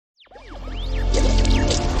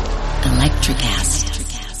NutraCast.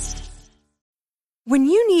 When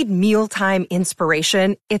you need mealtime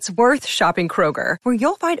inspiration, it's worth shopping Kroger, where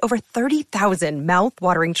you'll find over 30,000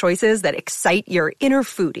 mouth-watering choices that excite your inner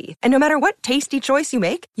foodie. And no matter what tasty choice you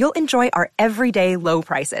make, you'll enjoy our everyday low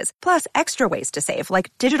prices, plus extra ways to save,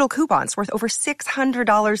 like digital coupons worth over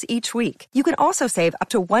 $600 each week. You can also save up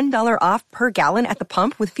to $1 off per gallon at the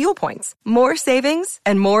pump with fuel points. More savings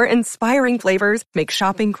and more inspiring flavors make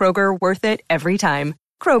shopping Kroger worth it every time.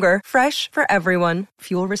 Kroger, fresh for everyone.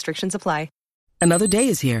 Fuel restrictions apply. Another day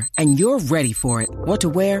is here, and you're ready for it. What to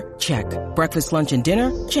wear? Check. Breakfast, lunch, and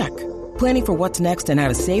dinner? Check. Planning for what's next and how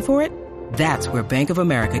to save for it? That's where Bank of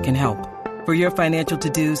America can help. For your financial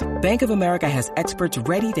to-dos, Bank of America has experts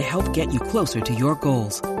ready to help get you closer to your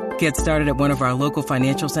goals. Get started at one of our local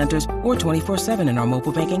financial centers or 24/7 in our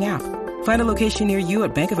mobile banking app. Find a location near you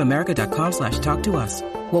at bankofamerica.com/talktous.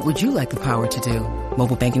 What would you like the power to do?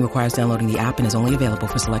 Mobile banking requires downloading the app and is only available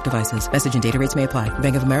for select devices. Message and data rates may apply.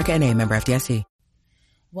 Bank of America NA, member FDIC.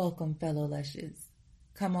 Welcome, fellow Lushes.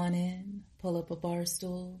 Come on in, pull up a bar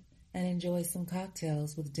stool, and enjoy some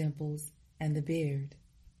cocktails with Dimples and the Beard.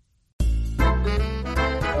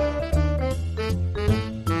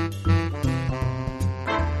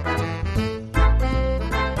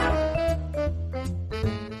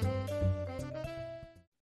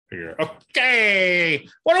 Okay,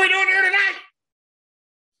 what are we doing here tonight?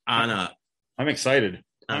 I'm excited.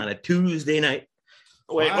 On a Tuesday night.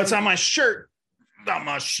 Wait, what's on my shirt? The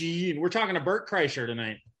machine. We're talking to Bert Kreischer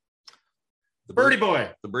tonight. The Birdie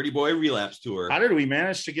Boy. The Birdie Boy Relapse Tour. How did we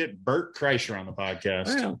manage to get Bert Kreischer on the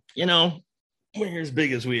podcast? Well, you know, we're as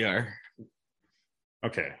big as we are.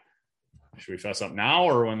 Okay. Should we fess up now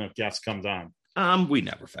or when the guest comes on? We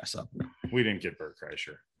never fess up. We didn't get Bert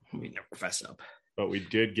Kreischer. We never fess up. But we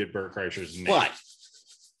did get Bert Kreischer's name. But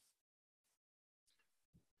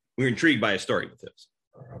we're intrigued by a story with this.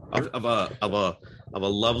 Of a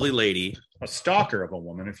lovely lady. A stalker of a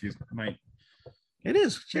woman, if you might. It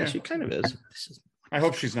is. Yeah, she kind of is. I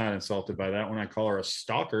hope she's not insulted by that when I call her a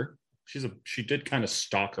stalker. She did kind of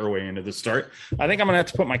stalk her way into the start. I think I'm gonna have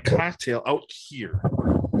to put my cocktail out here.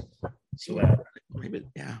 So that maybe,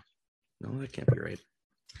 yeah. No, that can't be right.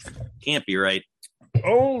 Can't be right.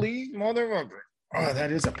 Holy motherfucker. Oh,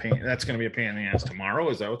 that is a pain. That's going to be a pain in the ass tomorrow.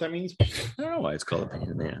 Is that what that means? I don't know why it's called a pain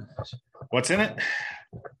in the ass. What's in it?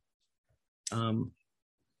 You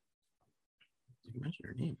mentioned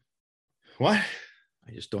her name. What?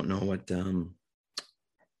 I just don't know what. Oh,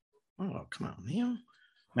 come on, Neil.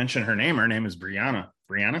 Mention her name. Her name is Brianna.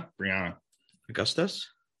 Brianna. Augustus?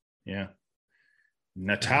 Yeah.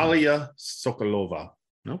 Natalia Sokolova.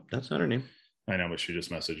 Nope, that's not her name. I know, but she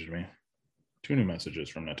just messaged me. 2 new messages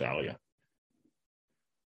from Natalia.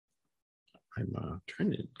 I'm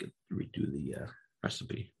trying to redo the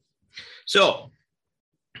recipe. So,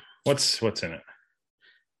 what's in it?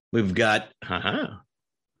 We've got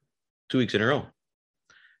 2 weeks in a row.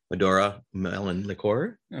 Medora melon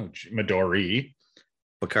liqueur. Oh, Midori.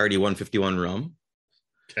 Bacardi 151 rum.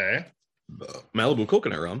 Okay. Malibu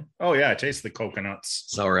coconut rum. Oh yeah, I taste the coconuts.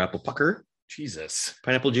 Sour apple pucker. Jesus.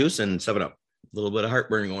 Pineapple juice and 7-Up. A little bit of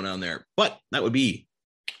heartburn going on there, but that would be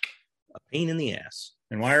a pain in the ass.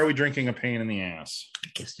 And why are we drinking a pain in the ass? I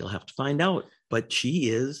guess you'll have to find out. But she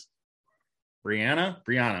is Brianna.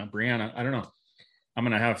 I don't know. I'm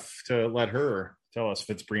gonna have to let her tell us if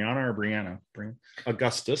it's Brianna or Brianna.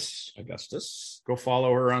 Augustus. Go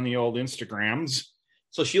follow her on the old Instagrams.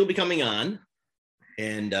 So she'll be coming on,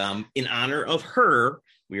 and in honor of her,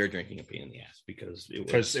 we are drinking a pain in the ass because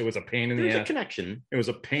it was a pain in the ass. There's a connection. It was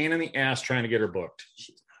a pain in the ass trying to get her booked.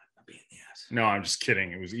 She's not a pain in the ass. No, I'm just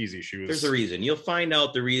kidding. It was easy. There's a reason. You'll find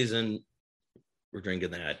out the reason we're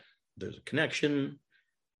drinking that. There's a connection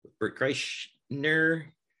with Bert Kreischer.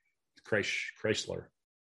 Chrysler.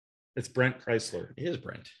 It's Brent Chrysler. It is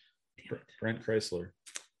Brent. Brent Chrysler.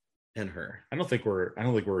 And her. I don't think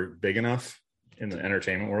we're big enough in the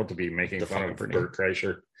entertainment world to be making fun of Bert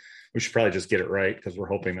Kreischer. We should probably just get it right because we're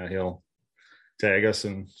hoping that he'll tag us.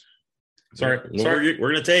 And sorry, we're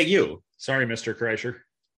going to tag you. Sorry, Mr.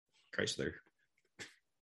 Chrysler.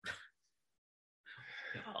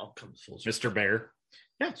 I'll come full Mr. Bear.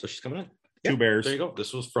 Yeah, so she's coming in. 2 bears. There you go.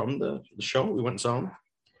 This was from the show. We went and saw him.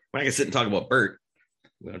 We're not going to sit and talk about Bert.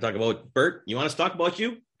 We're going to talk about Bert. You want us to talk about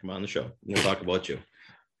you? Come on the show. We're going to talk about you.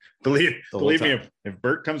 Believe me, if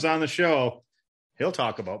Bert comes on the show, he'll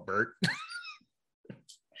talk about Bert.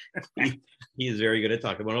 He is very good at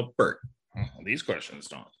talking about Bert. These questions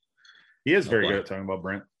don't. He is very good at talking about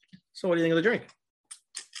Brent. So what do you think of the drink?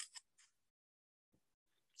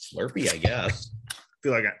 Slurpee, I guess. I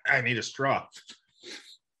feel like I need a straw.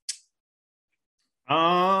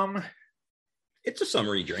 It's a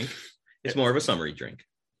summery drink. It's more of a summery drink.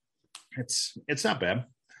 It's not bad.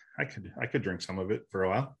 I could drink some of it for a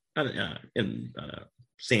while. In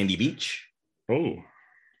Sandy Beach. Oh,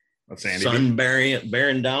 a sandy Sun beach.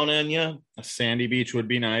 bearing down on you. A sandy beach would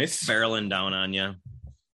be nice. Barreling down on you.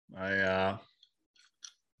 I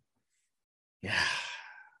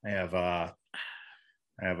have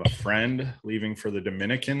a friend leaving for the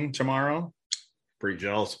Dominican tomorrow. Pretty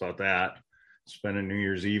jealous about that. Spending New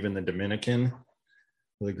Year's Eve in the Dominican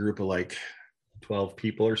with a group of like 12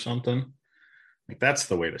 people or something. Like that's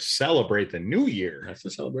the way to celebrate the new year. That's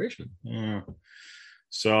the celebration. Yeah.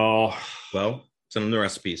 So, well, send them the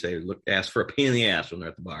recipe. Say, look, ask for a pain in the ass when they're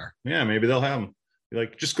at the bar. Yeah, maybe they'll have them. Be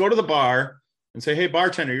like, just go to the bar and say, "Hey,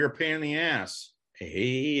 bartender, you're a pain in the ass."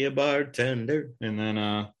 Hey, bartender. And then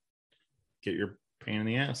get your pain in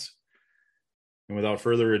the ass. And without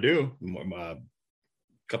further ado, A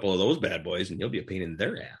couple of those bad boys, and you'll be a pain in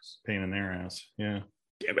their ass. Pain in their ass. Yeah.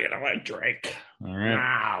 Give me another drink. All right.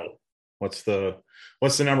 Wow. What's the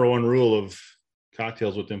number one rule of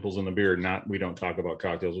cocktails with dimples in the beard? We don't talk about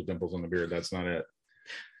cocktails with dimples in the beard. That's not it.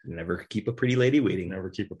 Never keep a pretty lady waiting. Never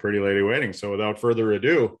keep a pretty lady waiting. So without further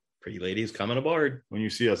ado, pretty lady's coming aboard. When you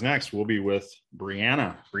see us next, we'll be with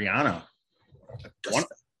Brianna. One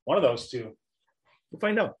of those two. We'll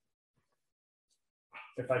find out.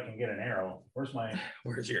 If I can get an arrow. Where's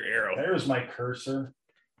your arrow? There's my cursor.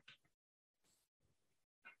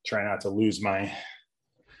 Try not to lose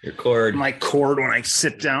your cord. My cord when I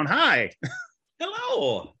sit down. Hi.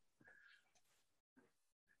 Hello.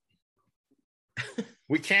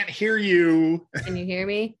 We can't hear you. Can you hear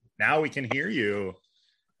me? Now we can hear you.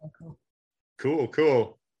 Okay.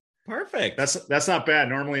 Cool. Perfect. That's not bad.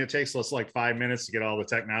 Normally it takes us like 5 minutes to get all the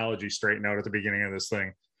technology straightened out at the beginning of this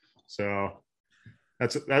thing. So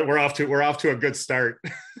we're off to a good start.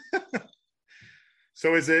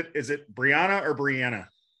 So is it Brianna or Brianna?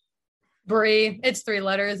 Bree. It's 3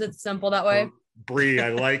 letters. It's simple that way. Bree, I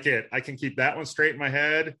like it. I can keep that one straight in my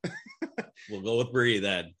head. We'll go with Bree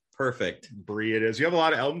then. Perfect. Bree it is. You have a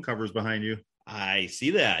lot of album covers behind you. I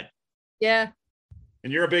see that. Yeah.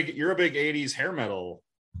 And you're a big 80s hair metal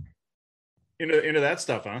into that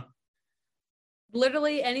stuff, huh?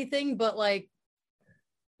 Literally anything but like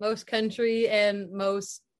most country and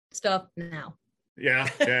most stuff now. Yeah.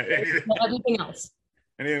 Everything else.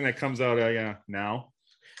 Anything that comes out now.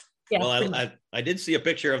 Yeah, well, I did see a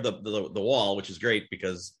picture of the wall, which is great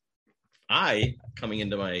because coming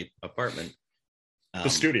into my apartment, the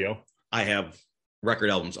studio, I have record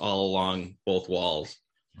albums all along both walls.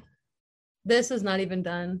 This is not even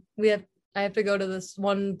done. I have to go to this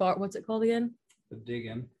one bar. What's it called again? The Dig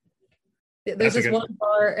In. There's this one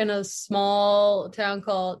bar in a small town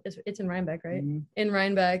called it's in Rhinebeck, right? Mm-hmm. In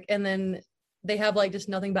Rhinebeck, and then they have like just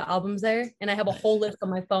nothing but albums there, and I have a whole list on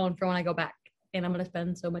my phone for when I go back, and I'm gonna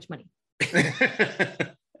spend so much money.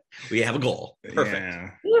 We have a goal.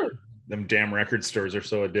 Perfect. Yeah. Them damn record stores are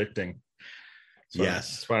so addicting. So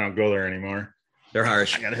yes, that's why I don't go there anymore. They're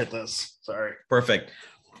harsh. I gotta hit this. Sorry. Perfect.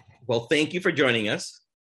 Well, thank you for joining us.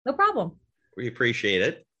 No problem. We appreciate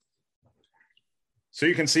it. So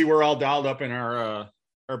you can see we're all dialed up in our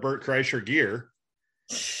Bert Kreischer gear.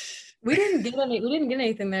 We didn't get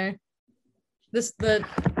anything there. This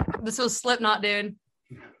was Slipknot, dude.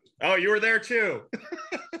 Oh, you were there too.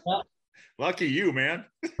 Yeah. Lucky you, man.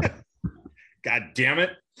 God damn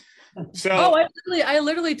it. So I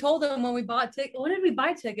literally told them when we bought tickets. When did we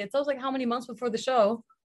buy tickets? That was like how many months before the show?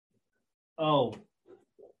 Oh,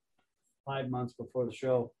 5 months before the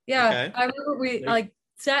show. Yeah, okay. I remember we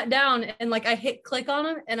sat down and like I hit click on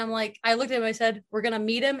him and I'm like, I looked at him, I said, we're gonna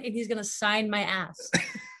meet him and he's gonna sign my ass.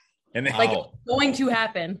 And like it's going to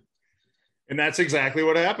happen. And that's exactly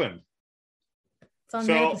what happened. It's on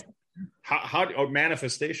so how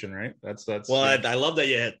manifestation, right? That's well, I love that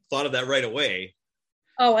you had thought of that right away.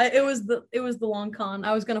 Oh, it was the long con.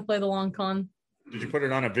 I was gonna play the long con. Did you put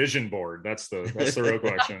it on a vision board? That's the real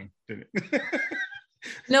question.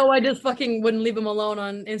 No, I just fucking wouldn't leave him alone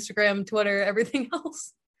on Instagram, Twitter, everything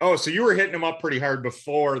else. Oh, so you were hitting him up pretty hard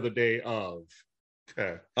before the day of.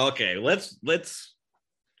 Okay, let's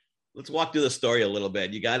walk through the story a little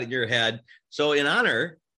bit. You got it in your head. So in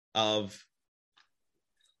honor of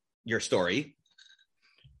your story,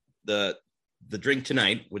 the drink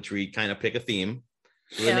tonight, which we kind of pick a theme.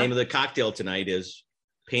 So the name of the cocktail tonight is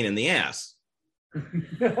Pain in the Ass.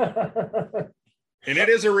 And it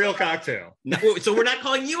is a real cocktail. No, so we're not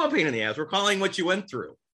calling you a pain in the ass. We're calling what you went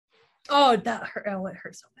through. Oh, that hurt. Oh, it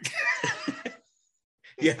hurt so much.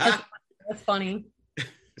 Yeah. That's funny.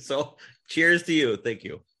 So cheers to you. Thank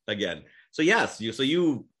you again. So yes,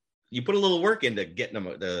 you put a little work into getting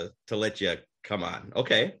them to let you come on.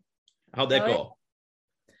 Okay. How'd that go?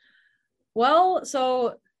 Well,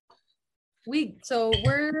 we're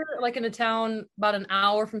like in a town about an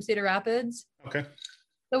hour from Cedar Rapids. Okay.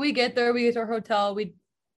 So we get there, we get to our hotel, we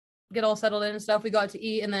get all settled in and stuff. We go out to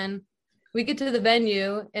eat, and then we get to the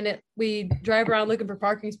venue, and we drive around looking for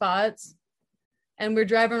parking spots. And we're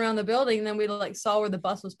driving around the building, and then we like saw where the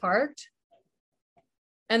bus was parked.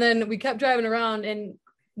 And then we kept driving around, and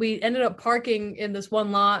we ended up parking in this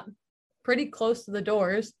one lot pretty close to the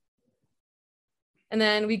doors. And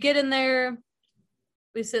then we get in there,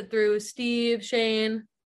 we sit through Steve, Shane,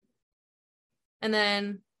 and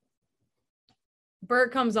then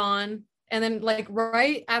Bert comes on. And then like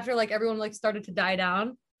right after like everyone like started to die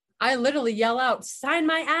down, I literally yell out, "Sign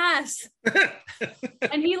my ass."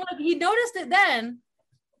 And he noticed it then.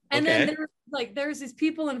 And then there's these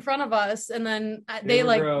people in front of us, and then they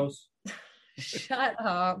like gross. Shut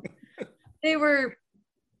up. They were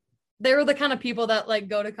the kind of people that like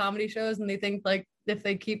go to comedy shows and they think like if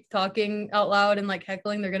they keep talking out loud and like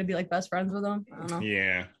heckling, they're gonna be like best friends with them. I don't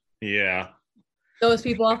know. Yeah. Those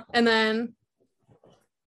people. And then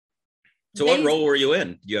So what row were you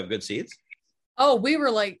in? Do you have good seats? Oh, we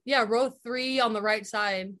were like, row 3 on the right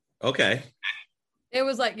side. Okay. It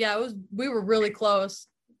was like, we were really close.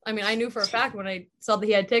 I mean, I knew for a fact when I saw that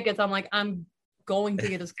he had tickets, I'm like, I'm going to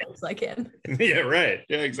get as close as I can. Yeah, right.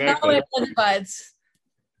 Yeah, exactly.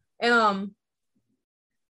 And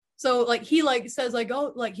so like he like says like,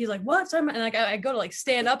 oh, like he's like, what? And like I go to like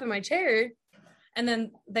stand up in my chair, and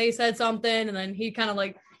then they said something, and then he kind of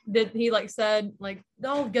like said like,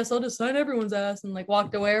 no, guess I'll just sign everyone's ass, and like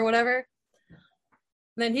walked away or whatever.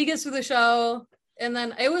 And then he gets through the show, and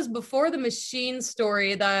then it was before the machine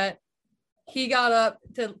story that he got up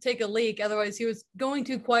to take a leak. Otherwise, he was going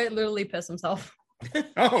to quite literally piss himself.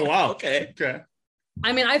 Oh, wow. Okay.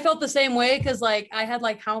 I mean, I felt the same way because like I had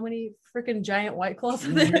like how many freaking giant White Claws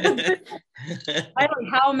in there? I don't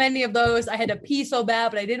know how many of those. I had to pee so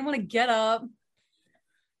bad, but I didn't want to get up.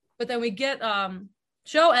 But then we get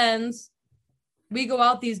show ends. We go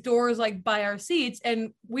out these doors like by our seats,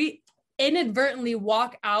 and we inadvertently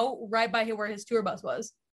walk out right by where his tour bus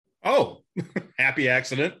was. Oh, happy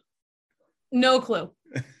accident. No clue.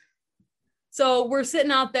 So we're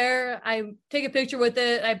sitting out there. I take a picture with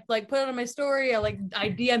it. I like put it on my story. I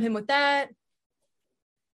DM him with that.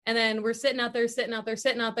 And then we're sitting out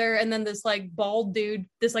there. And then this like bald dude,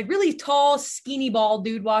 this like really tall, skinny bald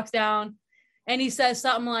dude walks down, and he says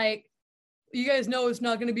something like, you guys know it's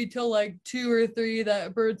not going to be till like 2 or 3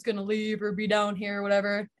 that Bert's going to leave or be down here or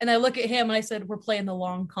whatever. And I look at him and I said, we're playing the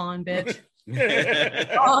long con, bitch.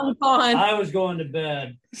 Long con. I was going to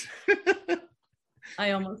bed.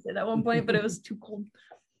 I almost did at one point, but it was too cold.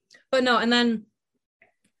 But no, and then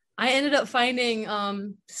I ended up finding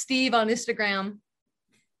Steve on Instagram,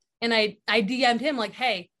 and I DM'd him like,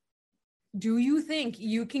 hey, do you think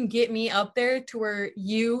you can get me up there to where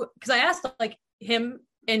because I asked like him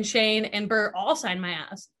and Shane and Bert all sign my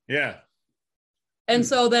ass. Yeah. And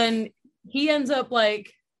so then he ends up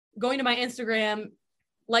like going to my Instagram,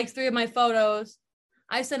 likes 3 of my photos.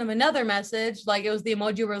 I sent him another message, like it was the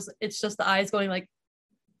emoji where it's just the eyes going like,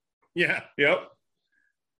 yeah, yep.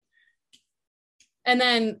 And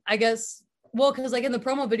then I guess, well, because like in the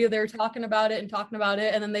promo video, they were talking about it.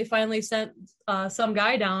 And then they finally sent some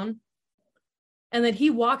guy down. And then he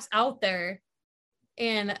walks out there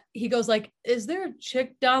and he goes like, is there a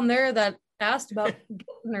chick down there that asked about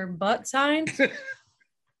getting her butt signed?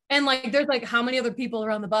 And like, there's like how many other people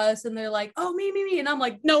are on the bus, and they're like, oh, me. And I'm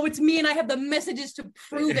like, no, it's me. And I have the messages to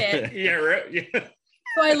prove it. Yeah, right. Yeah.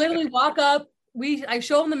 So I literally walk up. I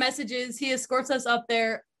show him the messages. He escorts us up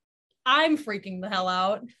there. I'm freaking the hell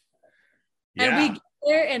out. Yeah. And we get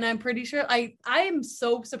there, and I'm pretty sure I am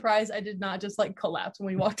so surprised I did not just like collapse when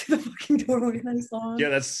we walked through the fucking doorway and I saw him. Yeah,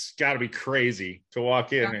 that's got to be crazy to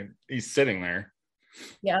walk in and he's sitting there.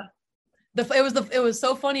 Yeah. It was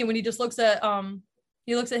so funny when he just looks at him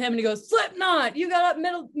and he goes, Slipknot, you got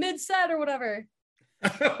up mid set or whatever.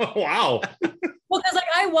 Wow. Well, because like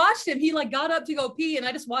I watched him, he like got up to go pee, and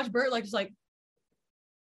I just watched Bert like just like,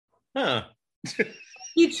 huh.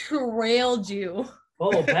 He trailed you.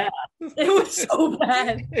 Oh, bad. It was so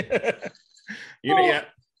bad. You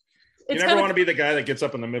never want to be the guy that gets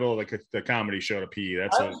up in the middle of the comedy show to pee. I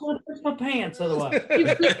was going to push my pants otherwise.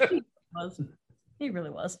 He really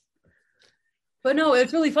was. But no,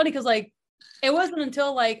 it's really funny because like it wasn't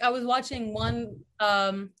until like I was watching one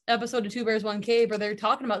episode of Two Bears One Cave where they're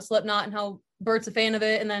talking about Slipknot and how Bert's a fan of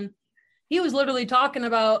it, and then he was literally talking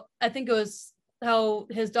about, I think it was how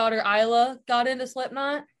his daughter Isla got into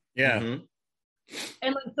Slipknot. Yeah. Mm-hmm.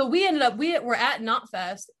 And like, so we were at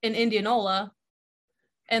Knotfest in Indianola,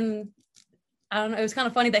 and I don't know, it was kind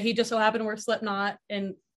of funny that he just so happened to wear Slipknot,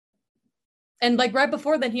 and And like right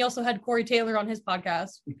before then, he also had Corey Taylor on his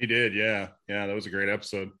podcast. He did. Yeah. Yeah. That was a great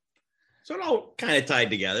episode. So it all kind of tied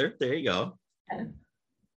together. There you go.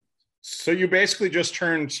 So you basically just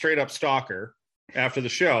turned straight up stalker after the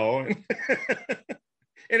show.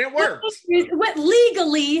 And it worked. Went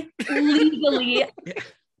legally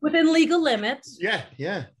within legal limits.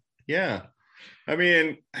 Yeah. I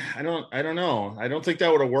mean, I don't know. I don't think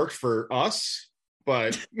that would have worked for us,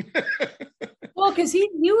 but well, because he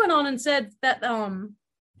went on and said that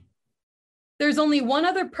there's only one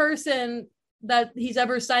other person that he's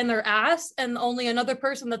ever signed their ass, and only another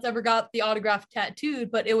person that's ever got the autograph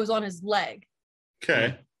tattooed, but it was on his leg.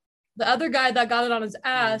 Okay. The other guy that got it on his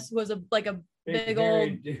ass was a big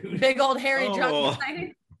old hairy drunk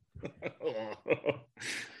guy.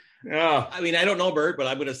 Yeah. I mean, I don't know, Bert, but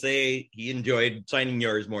I'm going to say he enjoyed signing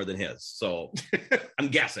yours more than his. So I'm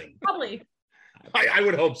guessing. Probably. I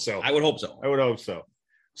would hope so. I would hope so.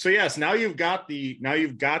 So yes, now you've got the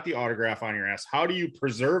autograph on your ass. How do you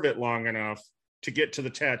preserve it long enough to get to the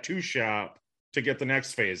tattoo shop to get the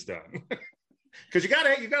next phase done? Because you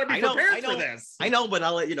gotta be prepared for this. I know, but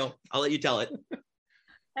I'll let you know. I'll let you tell it.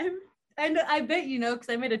 I bet you know, because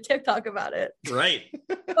I made a TikTok about it. Right.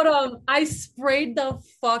 But I sprayed the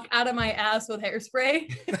fuck out of my ass with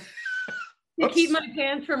hairspray to keep my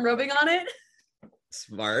pants from rubbing on it.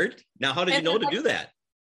 Smart. Now, how did you know to do that?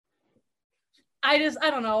 I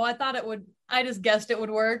don't know. I just guessed it would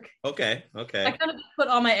work. Okay. I kind of put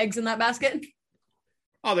all my eggs in that basket.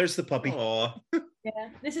 Oh, there's the puppy. Oh. Yeah.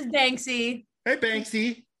 This is Banksy. Hey, Banksy.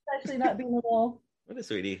 It's actually not being at all. What a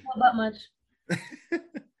sweetie. Not that much.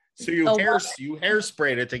 So you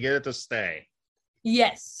hairsprayed it to get it to stay.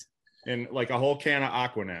 Yes. In like a whole can of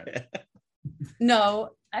Aquanet.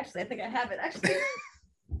 No, actually, I think I have it. Actually,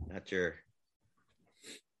 Not sure.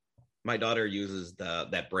 My daughter uses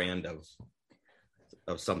that brand of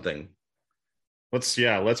something.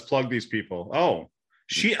 Let's plug these people.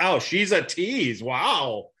 She's a tease.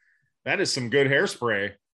 Wow, that is some good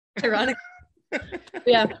hairspray. Ironic.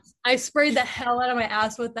 Yeah, I sprayed the hell out of my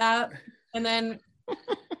ass with that, and then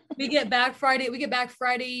we get back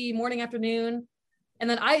Friday morning, afternoon, and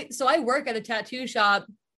then I work at a tattoo shop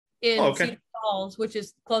in Cedar Falls, which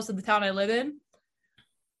is close to the town I live in.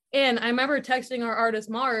 And I remember texting our artist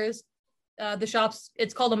Mars, the shop's,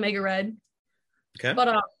 it's called Omega Red. Okay.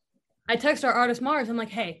 But I text our artist Mars. I'm like,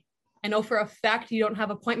 hey, I know for a fact you don't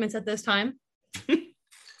have appointments at this time.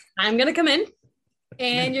 I'm gonna come in,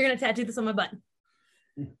 and you're gonna tattoo this on my butt.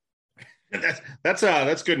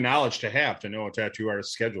 That's good knowledge to have, to know a tattoo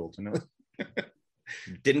artist's schedule, to know.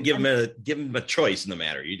 Didn't give him a choice in the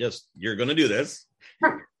matter. You're gonna do this.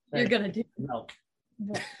 You're gonna do No.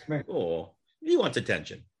 Oh, he wants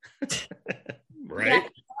attention. Right? Yeah,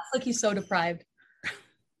 it's like he's so deprived.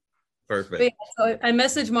 Perfect. But yeah, so I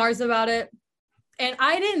messaged Mars about it, and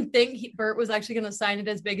I didn't think Bert was actually going to sign it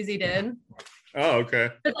as big as he did. Oh, okay.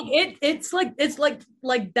 But like it's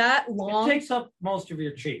like that long. It takes up most of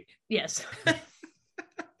your cheek. Yes.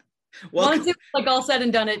 Well, Once it was like all said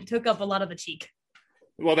and done, it took up a lot of the cheek.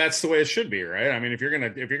 Well, that's the way it should be, right? I mean, if you're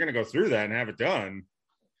gonna go through that and have it done,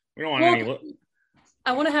 we don't want any.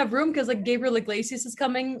 I want to have room because like Gabriel Iglesias is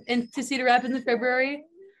coming into Cedar Rapids in February.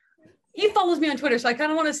 He follows me on Twitter, so I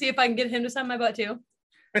kind of want to see if I can get him to sign my butt too.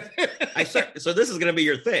 So this is going to be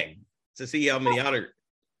your thing, to see how many other.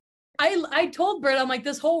 I told Britt, I'm like,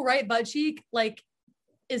 this whole right butt cheek like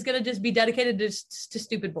is gonna just be dedicated to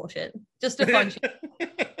stupid bullshit, just to fun shit.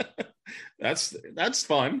 That's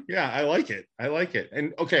fun. Yeah, I like it.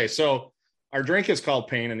 And okay, so our drink is called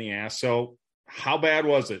Pain in the Ass. So how bad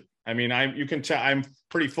was it? I mean, you can tell I'm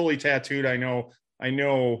pretty fully tattooed. I know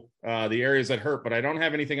the areas that hurt, but I don't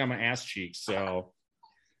have anything on my ass cheeks. So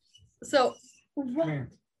I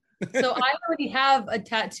already have a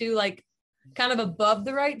tattoo like kind of above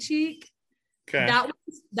the right cheek. Okay.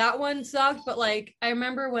 That one sucked, but like I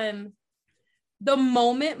remember when the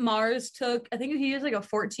moment Mars took, I think he used like a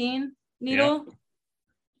 14 needle.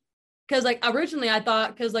 Because like originally I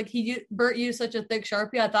thought, because like Bert used such a thick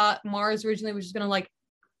Sharpie, I thought Mars originally was just gonna like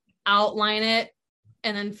outline it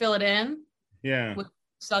and then fill it in. Yeah. Which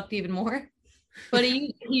sucked even more. But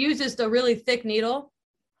he used just a really thick needle.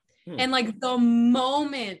 And like the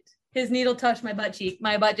moment his needle touched my butt cheek,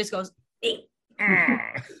 my butt just goes, like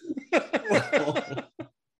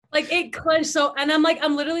it clenched. So, and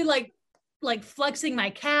I'm literally like flexing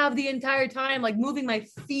my calf the entire time, like moving my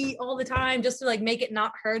feet all the time just to like make it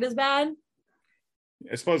not hurt as bad.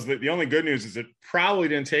 I suppose the only good news is it probably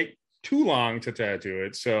didn't take too long to tattoo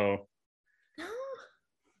it. So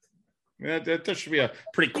that should be a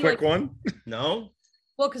pretty quick one. No.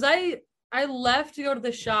 Well, because I left to go to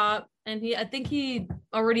the shop and I think he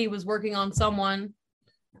already was working on someone,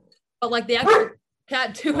 but like the actual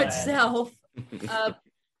tattoo Wow. itself,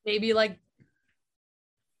 maybe like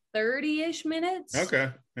 30-ish minutes. Okay.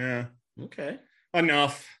 Yeah. Okay.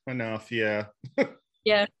 Enough. Yeah.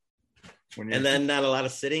 Yeah. When you're- And then not a lot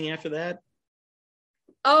of sitting after that.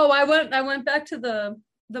 Oh, I went back to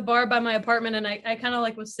the bar by my apartment, and I kind of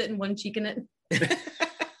like was sitting one cheeking it.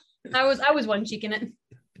 I was one cheeking it.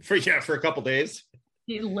 for a couple days.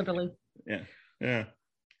 Literally. Yeah.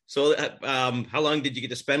 So, how long did you get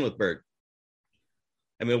to spend with Bert?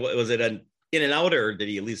 I mean, was it an in and out, or did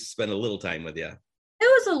he at least spend a little time with you? It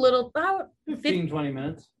was a little about 15, 20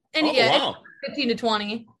 minutes. and Oh, yeah, wow. 15 to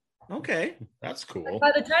 20. Okay. That's cool.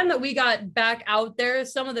 By the time that we got back out there,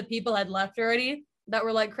 some of the people had left already that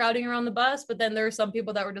were like crowding around the bus, but then there were some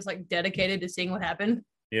people that were just like dedicated to seeing what happened.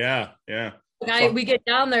 Yeah. Like we get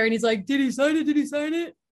down there and he's like, "Did he sign it? Did he sign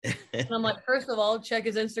it?" And I'm like, first of all, check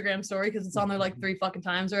his Instagram story because it's on there like 3 fucking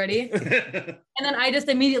times already. And then I just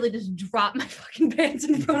immediately just dropped my fucking pants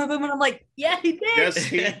in front of him, and I'm like, "Yeah, he did." Yes,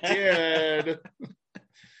 he did.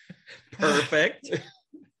 Perfect.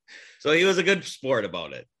 So he was a good sport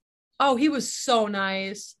about it. Oh, he was so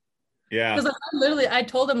nice. Yeah. Because I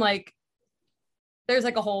told him like, there's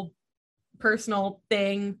like a whole personal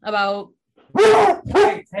thing about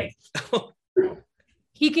Hey,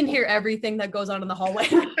 he can hear everything that goes on in the hallway.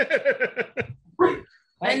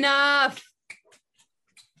 hey. Enough.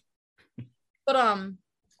 But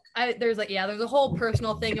there's a whole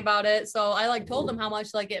personal thing about it. So I like told him how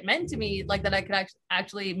much like it meant to me, like that I could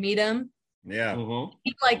actually meet him. Yeah. Mhm.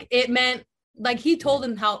 Like it meant like he told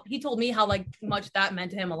me how like much that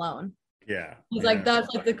meant to him alone. Yeah. He's yeah. like,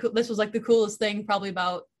 that's like this was like the coolest thing probably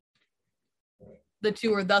about the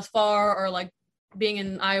tour thus far, or like being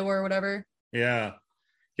in Iowa or whatever. Yeah.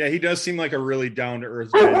 Yeah, he does seem like a really down to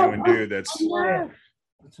earth, genuine dude. That's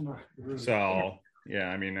so. Yeah,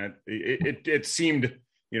 I mean, it seemed,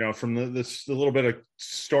 from the little bit of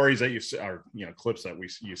stories that you see, or clips that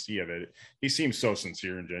you see of it, he seems so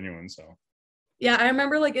sincere and genuine. So. Yeah, I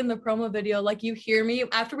remember like in the promo video, like you hear me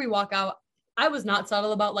after we walk out. I was not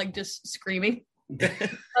subtle about like just screaming. I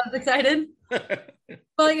was excited, but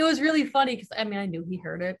like, it was really funny because I mean I knew he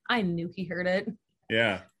heard it.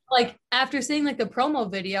 Yeah. Like after seeing like the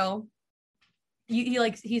promo video,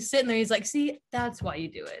 he's sitting there. He's like, "See, that's why you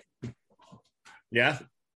do it." Yeah.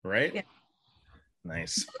 Right. Yeah.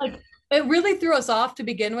 Nice. Like it really threw us off to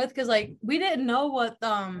begin with because like we didn't know what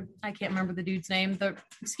I can't remember the dude's name, the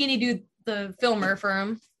skinny dude, the filmer for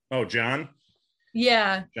him. Oh, John.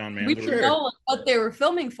 Yeah, John we Manzler. didn't know like, what they were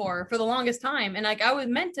filming for the longest time, and like I was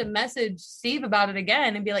meant to message Steve about it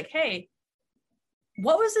again and be like, "Hey,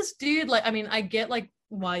 what was this dude like?" I mean, I get like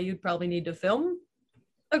why you'd probably need to film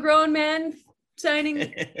a grown man signing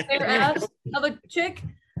their ass of a chick,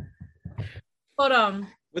 but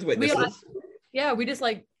With witnesses. we just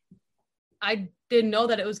like I didn't know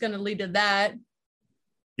that it was going to lead to that.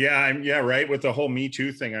 Yeah, right. With the whole Me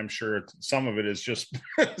Too thing, I'm sure some of it is just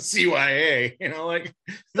CYA. Like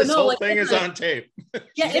this no, whole like, thing is like- on tape.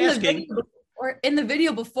 Yeah, She's asking. in the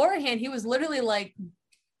video beforehand, he was literally like,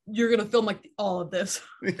 "You're gonna film like all of this,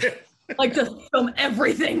 like just film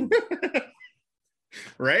everything."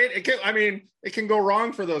 Right? It can go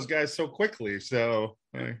wrong for those guys so quickly. So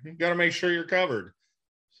you got to make sure you're covered.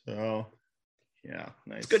 So, yeah,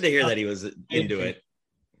 nice. It's good to hear that he was into it.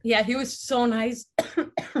 Yeah, he was so nice.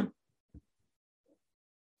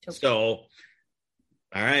 So, all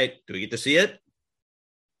right, do we get to see it?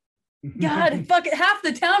 God, fuck it. Half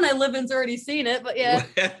the town I live in's already seen it, but yeah.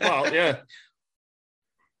 Well, yeah.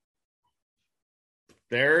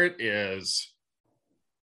 There it is.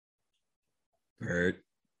 Bert,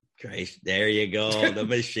 Christ, there you go, the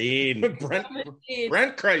machine. Brent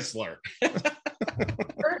Chrysler.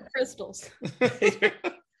 Burnt crystals. There's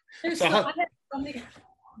So so, how- I had so many-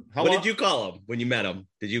 How What long- did you call him when you met him?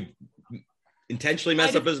 Did you intentionally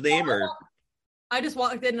mess up his name, or I just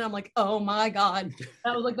walked in and I'm like, "Oh my God."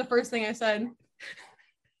 That was like the first thing I said.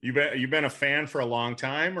 you've been a fan for a long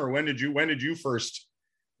time, or when did you first?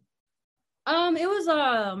 It was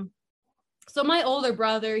so my older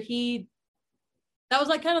brother, that was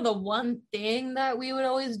like kind of the one thing that we would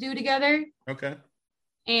always do together. Okay.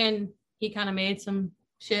 And he kind of made some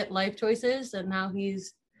shit life choices, and now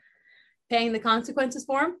he's paying the consequences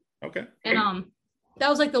for him. Okay. And that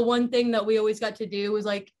was like the one thing that we always got to do was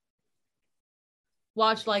like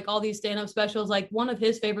watch like all these stand-up specials. Like one of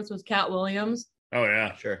his favorites was Cat Williams. Oh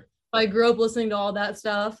yeah. sure? I grew up listening to all that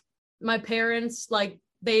stuff. My parents, like,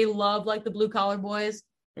 they love like the Blue Collar Boys.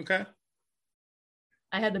 Okay.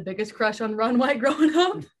 I had the biggest crush on Ron White growing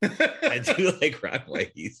up. I do like Ron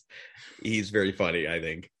White. He's very funny, I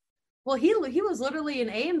think. Well, he was literally in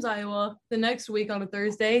Ames, Iowa the next week on a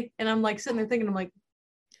Thursday. And I'm like sitting there thinking, I'm like,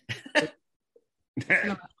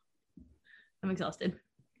 no, I'm exhausted.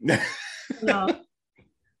 No.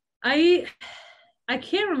 I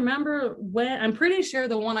can't remember when. I'm pretty sure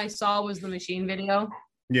the one I saw was the Machine video.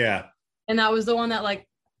 Yeah. And that was the one that like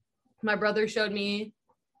my brother showed me.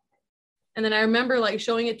 And then I remember like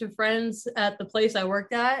showing it to friends at the place I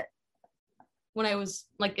worked at when I was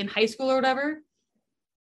like in high school or whatever.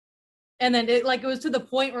 And then it was to the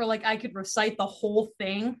point where like I could recite the whole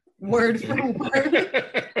thing word for word.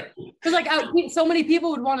 Because like so many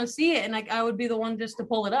people would want to see it, and like I would be the one just to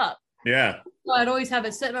pull it up. Yeah. So I'd always have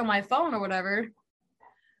it sitting on my phone or whatever.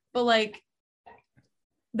 But like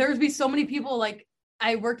there's be so many people. Like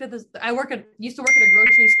I used to work at a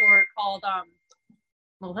grocery store called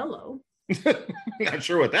well, hello. Not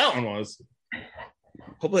sure what that one was.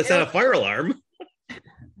 Hopefully it's not a fire alarm.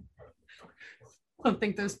 I don't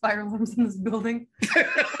think there's fire alarms in this building.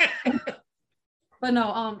 But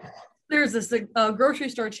no, there's this grocery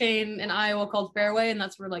store chain in Iowa called Fairway, and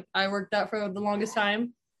that's where like I worked at for the longest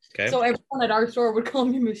time. Okay. So everyone at our store would call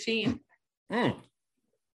me Machine.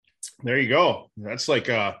 There you go. That's like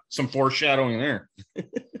some foreshadowing there.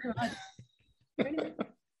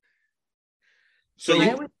 So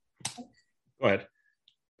go ahead. I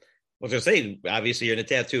was gonna say, obviously you're in the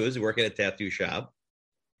tattoos, you work at a tattoo shop.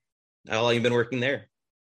 How long have you been working there?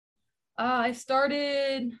 I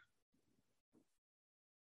started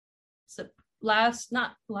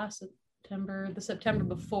not last September, the September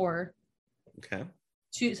before. Okay.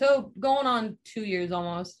 So going on 2 years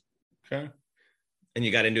almost. Okay. And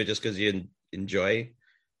you got into it just because you enjoy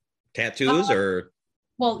tattoos, or?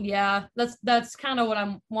 Well, yeah, that's kind of what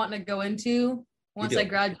I'm wanting to go into once I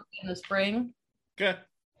graduate in the spring. Okay.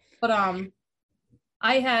 But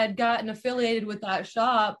I had gotten affiliated with that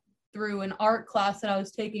shop through an art class that I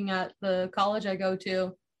was taking at the college I go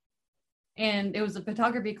to. And it was a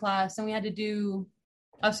photography class, and we had to do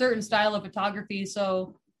a certain style of photography.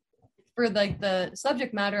 So for like the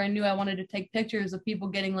subject matter, I knew I wanted to take pictures of people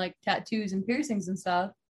getting like tattoos and piercings and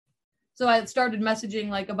stuff. So I started messaging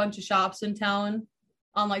like a bunch of shops in town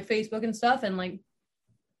on like Facebook and stuff, and like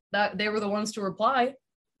that they were the ones to reply.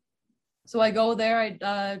 So I go there,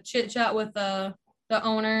 I chit chat with the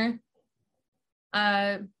owner,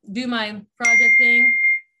 do my project thing.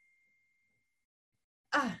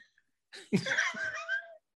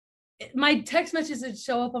 My text messages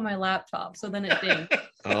show up on my laptop, so then it dinged.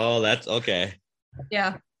 Oh, that's okay.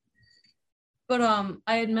 Yeah. But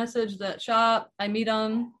I had messaged that shop, I meet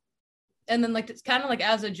them, and then like it's kind of like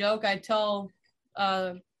as a joke, I tell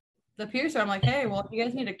the piercer, I'm like, hey, well, if you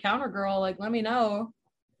guys need a counter girl, like let me know.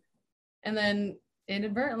 And then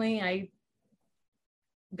inadvertently I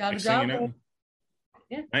got a job.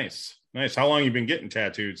 Yeah. Nice. How long you been getting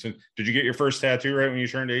tattooed? So did you get your first tattoo right when you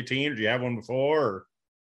turned 18? Did you have one before? Or?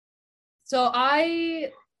 So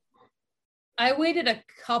I waited a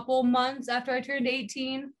couple months after I turned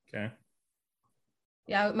 18. Okay.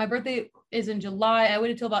 Yeah, my birthday is in July. I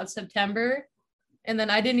waited till about September. And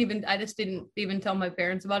then I just didn't even tell my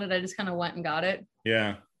parents about it. I just kind of went and got it.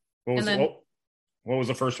 Yeah. What was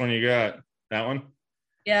the first one you got? That one?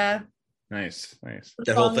 Yeah. Nice.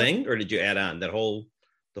 That whole thing, or did you add on the whole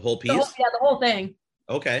piece? The whole thing.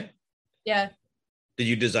 Okay. Yeah. Did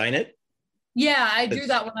you design it? Yeah, I drew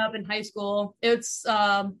that one up in high school. It's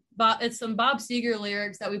some Bob Seger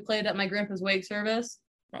lyrics that we played at my grandpa's wake service.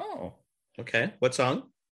 Oh. Okay. What song?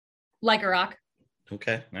 Like a Rock.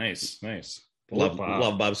 Okay. Nice. Love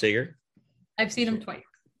Bob Seger. I've seen him twice.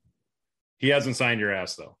 He hasn't signed your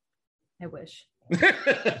ass though. I wish.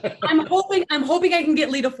 I'm hoping I can get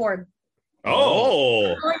Lita Ford.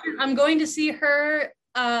 Oh. I'm going to see her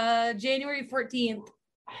January 14th,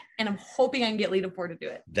 and I'm hoping I can get Lita Ford to do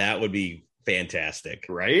it. That would be fantastic,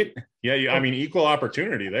 right? Yeah, I mean, equal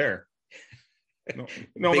opportunity there.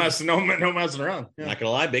 No messing around. Yeah. Not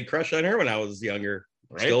gonna lie, big crush on her when I was younger.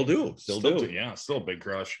 Right? Still do. Yeah, still a big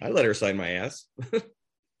crush. I let her sign my ass.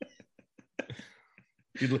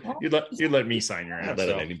 You'd let me sign your ass. I'd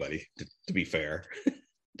let anybody, to be fair.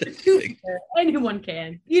 Anyone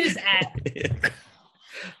can. You just ask.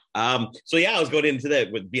 So yeah, I was going into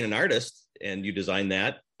that with being an artist, and you designed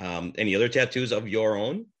that. Any other tattoos of your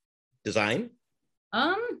own design?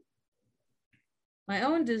 My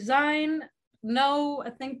own design? No, I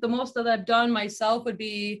think the most that I've done myself would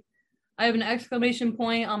be, I have an exclamation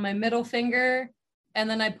point on my middle finger, and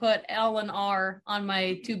then I put L and R on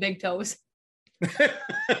my two big toes.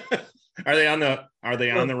 Are they on the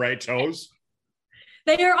right toes?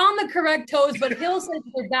 They are on the correct toes, but Hill says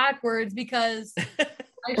they're backwards because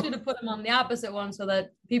I should have put them on the opposite one so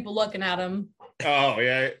that people looking at them. Oh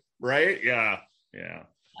yeah, right? Yeah.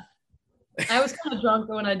 I was kind of drunk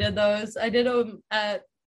when I did those. I did them at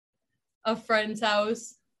a friend's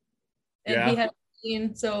house, and he had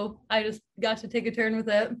seen, so I just got to take a turn with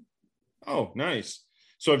it. Oh, nice.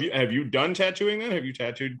 So have you done tattooing then? Have you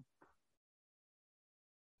tattooed?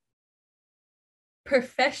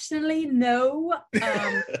 Professionally, no.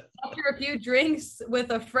 After a few drinks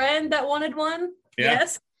with a friend that wanted one,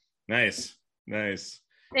 yes. Nice.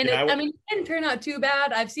 And I mean, it didn't turn out too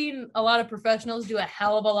bad. I've seen a lot of professionals do a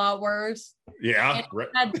hell of a lot worse. Yeah. And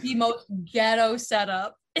I had the most ghetto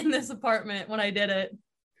setup in this apartment when I did it.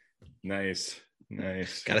 Nice.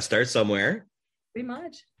 Got to start somewhere. Pretty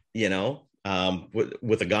much. You know,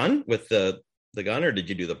 with a gun, with the gun, or did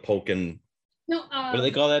you do the poke and? No. What do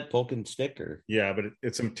they call that? Poke and stick, or? Yeah, but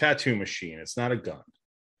it's a tattoo machine. It's not a gun.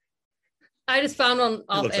 I just found one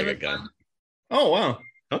off looks like a Amazon. gun. Oh wow.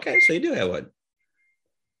 Okay, so you do have one.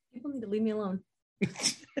 People need to leave me alone.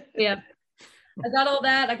 Yeah. I got all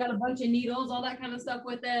that. I got a bunch of needles, all that kind of stuff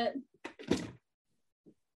with it.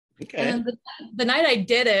 Okay. And the night I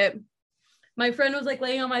did it, my friend was like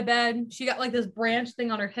laying on my bed. She got like this branch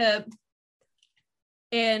thing on her hip.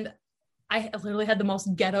 And I literally had the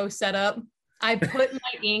most ghetto setup. I put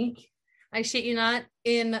my ink, I shit you not,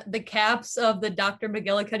 in the caps of the Dr.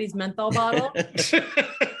 McGillicuddy's menthol bottle.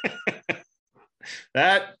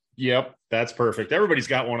 That's perfect. Everybody's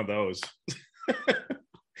got one of those.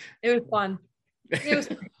 It was fun.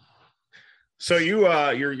 So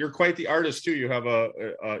you're quite the artist too. You have a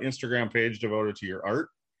Instagram page devoted to your art.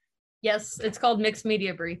 Yes, it's called Mixed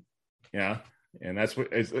Media Brie. Yeah, and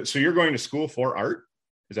so you're going to school for art.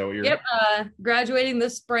 Is that what you're? Yep. Graduating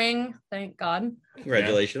this spring. Thank God.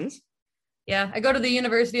 Congratulations. Yeah, I go to the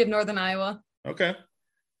University of Northern Iowa. Okay.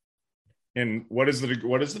 And what is the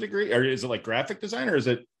degree? Or is it like graphic design, or is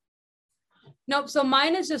it? Nope. So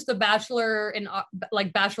mine is just a bachelor in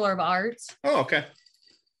Bachelor of Arts. Oh, okay.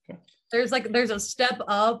 There's a step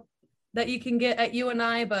up that you can get at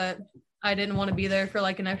UNI, but I didn't want to be there for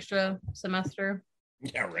like an extra semester.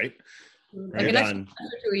 Yeah, right. Like an extra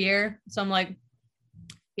semester to a year. So I'm like,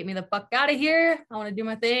 get me the fuck out of here. I want to do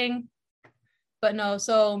my thing. But no,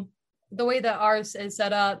 so the way that ours is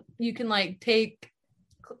set up, you can like take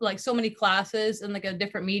like so many classes in like a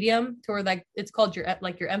different medium to where like it's called your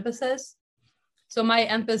emphasis. So my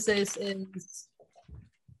emphasis is,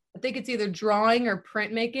 I think it's either drawing or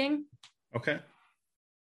printmaking. Okay.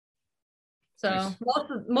 So nice.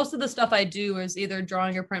 most of the stuff I do is either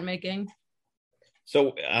drawing or printmaking.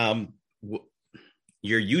 So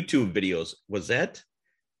your YouTube videos, was that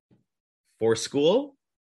for school?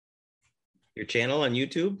 Your channel on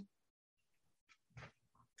YouTube?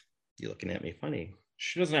 You're looking at me funny.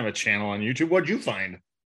 She doesn't have a channel on YouTube. What'd you find?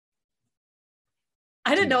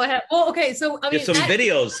 I didn't know I had. Well, okay, so I mean, some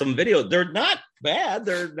videos. They're not bad.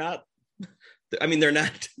 They're not. I mean, they're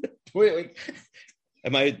not. Wait.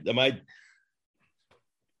 Am I?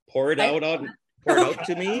 Pour it out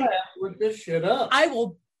to me. Look this shit up. I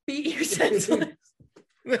will beat you senseless.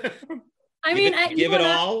 I mean, give it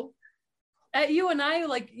all. At UNI,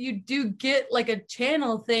 like you do get like a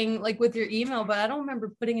channel thing, like with your email, but I don't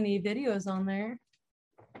remember putting any videos on there.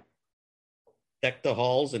 Deck the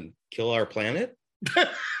halls and kill our planet.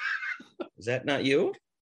 Is that not you?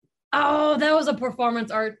 Oh, that was a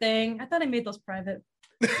performance art thing. I thought I made those private.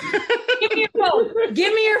 Give me your phone.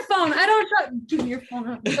 Give me your phone. I don't trust. Give me your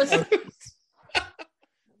phone.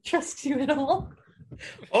 Trust you at all?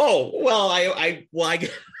 Oh well, I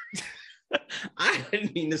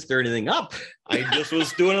didn't mean to stir anything up. I just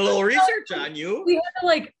was doing a little research on you. We had to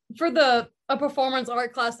like for a performance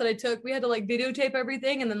art class that I took. We had to like videotape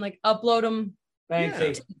everything and then like upload them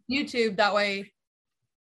to YouTube. That way,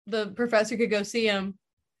 the professor could go see them.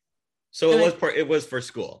 So it was for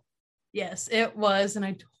school. Yes, it was, and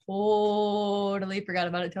I totally forgot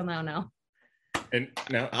about it till now. And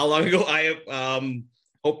now, how long ago? I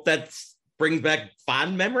hope that brings back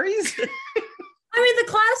fond memories. I mean,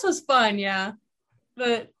 the class was fun, yeah,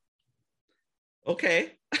 but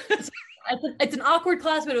okay. It's an awkward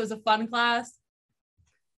class, but it was a fun class.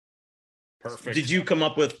 Perfect. Did you come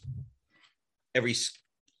up with every?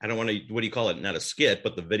 I don't want to. What do you call it? Not a skit,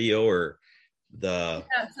 but the video or the.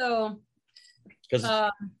 Yeah. So.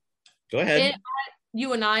 Because. Go ahead.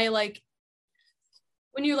 UNI, like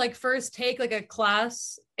when you like first take like a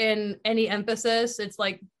class in any emphasis, it's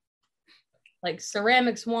like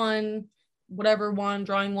ceramics 1, whatever 1,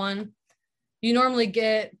 drawing 1. You normally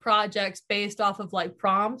get projects based off of like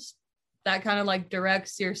prompts that kind of like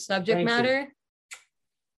directs your subject matter.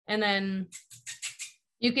 And then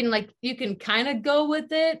you can kind of go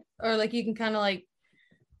with it, or like you can kind of like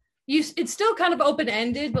it's still kind of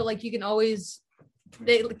open-ended, but like you can always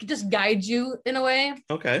they just guide you in a way.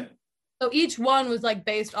 Okay. So each one was like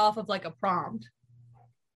based off of like a prompt.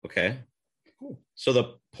 Okay. Cool. So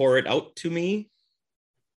the pour it out to me,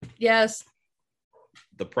 Yes.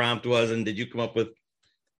 the prompt was, and did you come up with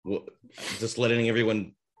just letting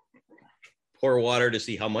everyone pour water to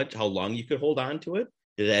see how long you could hold on to it?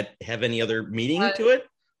 Did that have any other meaning to it?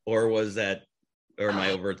 Or was that, or am I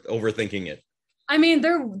overthinking it? I mean,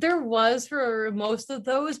 there was for most of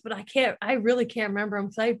those, but I really can't remember them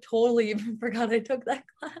because I totally forgot I took that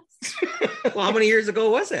class. Well, how many years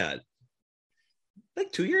ago was that?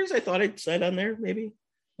 Like 2 years? I thought I said on there, maybe.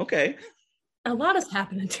 Okay. A lot has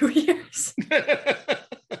happened in 2 years.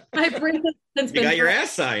 My brain has since You been got your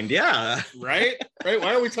ass signed, yeah. Right?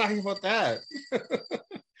 Why are we talking about that?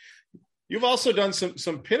 You've also done some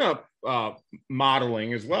pinup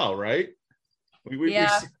modeling as well, right?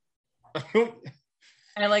 Yeah.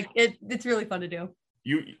 I like it. It's really fun to do.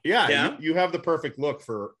 You have the perfect look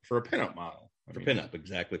for a pinup model. For pinup,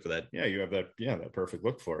 exactly for that. Yeah, you have that perfect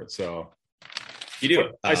look for it. So you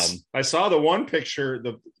do. I saw the one picture,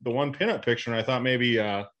 the one pinup picture, and I thought maybe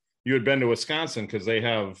you had been to Wisconsin because they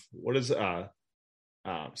have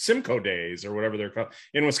Simcoe Days or whatever they're called.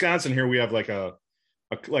 In Wisconsin here, we have like a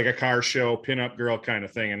car show, pinup girl kind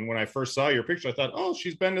of thing. And when I first saw your picture, I thought, oh,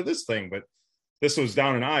 she's been to this thing, but this was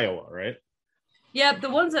down in Iowa, right? Yeah, the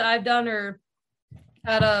ones that I've done are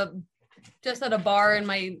at a bar in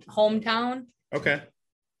my hometown. Okay.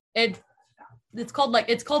 It's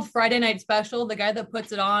called Friday Night Special. The guy that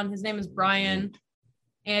puts it on, his name is Brian,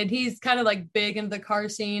 and he's kind of like big into the car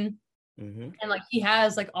scene. Mm-hmm. And like he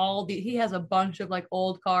has a bunch of like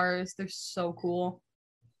old cars. They're so cool.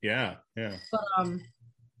 Yeah. But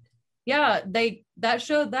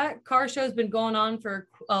that car show has been going on for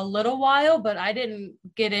a little while, but I didn't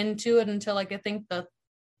get into it until like I think the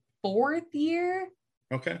 4th year.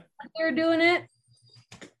 Okay. They were doing it.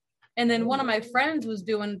 And then one of my friends was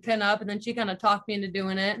doing pinup, and then she kind of talked me into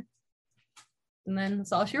doing it. And then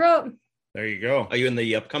that's all she wrote. There you go. Are you in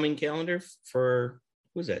the upcoming calendar for,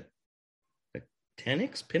 who's that? The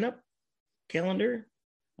Tenix pinup calendar?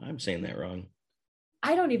 I'm saying that wrong.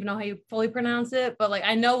 I don't even know how you fully pronounce it, but like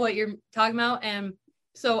I know what you're talking about. And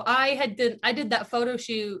so I did that photo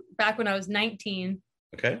shoot back when I was 19.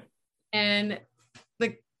 Okay. And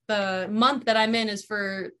the month that I'm in is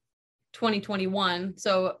for 2021.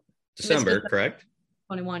 So December, correct?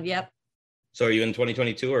 21, yep. So are you in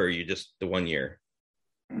 2022 or are you just the 1 year?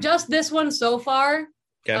 Just this one so far.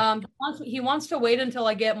 Okay. He wants to wait until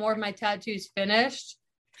I get more of my tattoos finished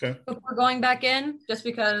before going back in, just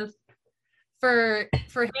because for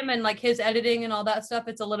him and like his editing and all that stuff,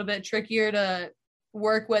 it's a little bit trickier to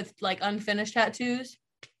work with like unfinished tattoos.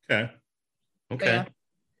 Okay. Yeah.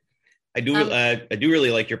 I do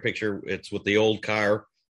really like your picture. It's with the old car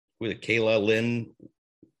with Kayla Lynn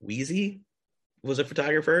Weezy was a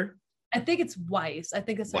photographer. I think it's Weiss. I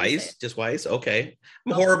think it's Weiss, just Weiss. Okay.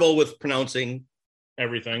 I'm horrible with pronouncing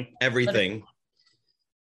everything.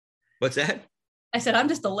 What's that? I said I'm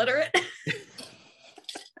just illiterate.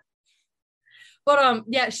 But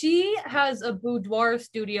yeah, she has a boudoir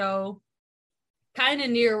studio kind of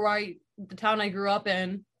near the town I grew up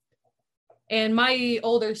in. And my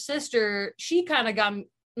older sister, she kind of got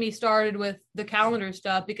me started with the calendar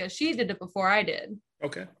stuff because she did it before I did.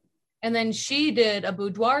 Okay. And then she did a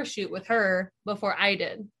boudoir shoot with her before I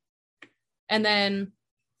did. And then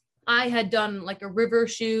I had done like a river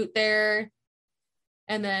shoot there.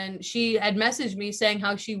 And then she had messaged me saying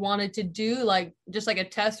how she wanted to do like just like a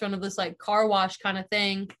test run of this like car wash kind of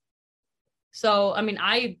thing. So, I mean,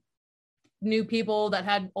 I knew people that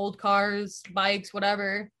had old cars, bikes,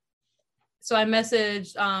 whatever. So I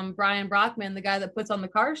messaged Brian Brockman, the guy that puts on the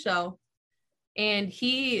car show. And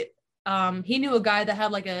he knew a guy that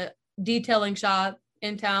had like a detailing shop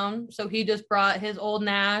in town. So he just brought his old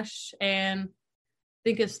Nash and I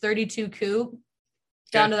think his 32 coupe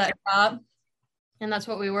down to that shop. And that's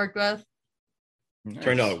what we worked with. Nice.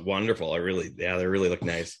 Turned out wonderful. They really look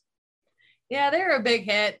nice. Yeah, they're a big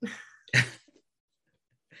hit.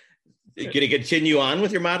 You gonna continue on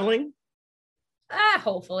with your modeling?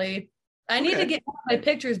 Hopefully. I need to get my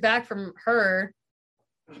pictures back from her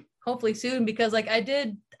hopefully soon because like I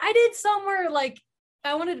did somewhere like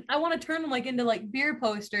I want to turn them like into like beer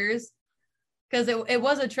posters because it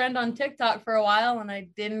was a trend on TikTok for a while and I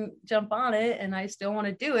didn't jump on it and I still want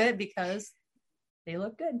to do it because they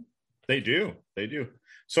look good. They do.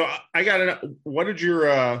 So I got to what did your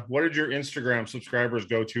Instagram subscribers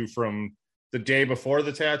go to from the day before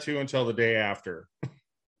the tattoo until the day after?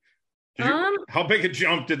 How big a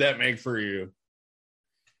jump did that make for you?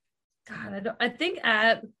 God, I think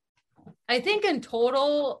in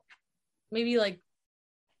total maybe like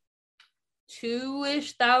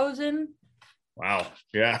 2-ish thousand. Wow.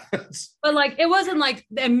 Yeah. But like it wasn't like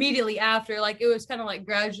immediately after, like it was kind of like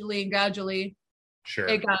gradually Sure.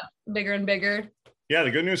 it got bigger and bigger. Yeah,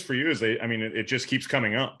 the good news for you is it just keeps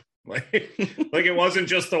coming up. Like it wasn't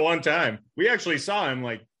just the one time. We actually saw him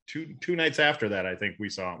like two nights after that. I think we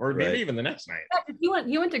saw him, or maybe even the next night. Yeah,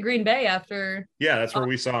 he went to Green Bay after. Yeah, that's where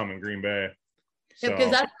we saw him in Green Bay. So. Yeah,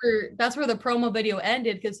 because that's where the promo video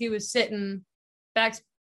ended, because he was sitting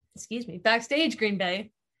backstage Green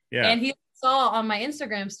Bay. Yeah. And he saw on my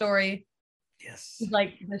Instagram story, Yes,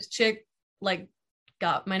 like this chick like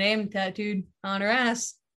got my name tattooed on her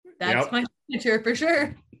ass. That's my signature for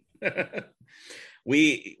sure.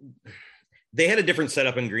 They had a different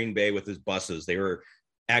setup in Green Bay with his buses. They were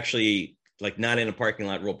actually like not in a parking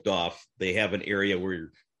lot roped off. They have an area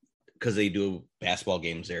where, because they do basketball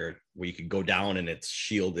games there, where you could go down and it's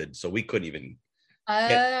shielded. So we couldn't even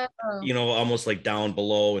get, almost like down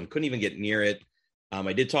below, and couldn't even get near it.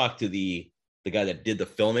 I did talk to the guy that did the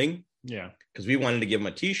filming. Yeah. Because we wanted to give him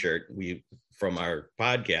a t-shirt from our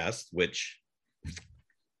podcast, which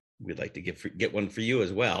we'd like to get one for you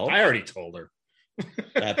as well. I already told her.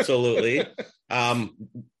 Absolutely.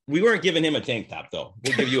 We weren't giving him a tank top, though.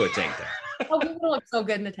 We'll give you a tank top. Oh, he would look so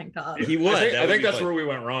good in a tank top. He would. I think that's where we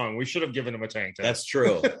went wrong. We should have given him a tank top. That's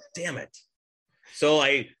true. Damn it. So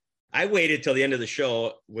I waited till the end of the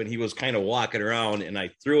show when he was kind of walking around, and I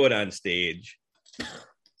threw it on stage,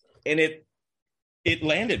 and it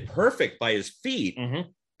landed perfect by his feet,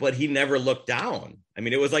 but he never looked down. I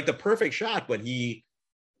mean, it was like the perfect shot, but he,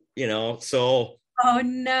 so. Oh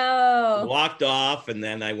no. Walked off, and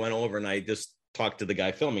then I went over and I just talked to the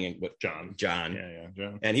guy filming it with John. Yeah,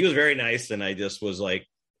 John. And he was very nice, and I just was like,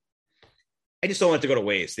 I just don't want it to go to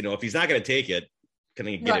waste. If he's not going to take it, can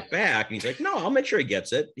he get it back? And he's like, no, I'll make sure he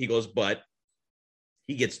gets it. He goes, but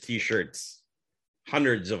he gets t-shirts,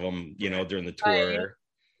 hundreds of them, during the tour. Right.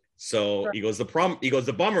 So he goes,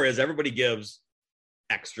 the bummer is everybody gives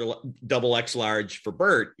extra double X large for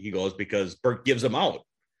Bert. He goes, because Bert gives them out.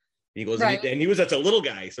 He goes, and he was such a little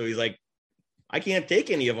guy. So he's like, I can't take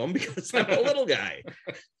any of them because I'm a little guy.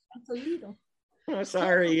 That's illegal. Oh,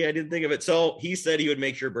 sorry, I didn't think of it. So he said he would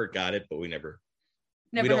make sure Bert got it, but we don't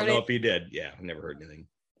know if he did. Yeah, never heard anything.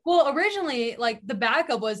 Well, originally, like the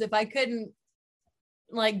backup was if I couldn't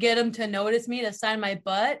like get him to notice me to sign my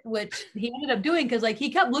butt, which he ended up doing because like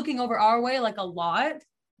he kept looking over our way like a lot.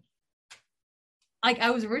 Like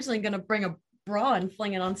I was originally gonna bring a bra and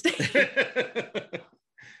fling it on stage.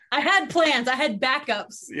 I had plans. I had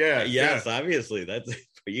backups. Yeah. Yes, obviously. That's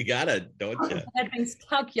you gotta, don't you? I had things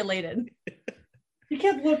calculated. He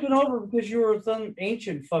kept looking over because you were some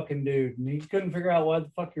ancient fucking dude, and he couldn't figure out what the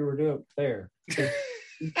fuck you were doing there.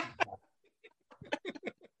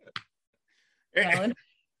 And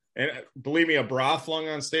believe me, a bra flung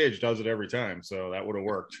on stage does it every time. So that would have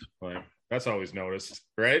worked. Like that's always noticed,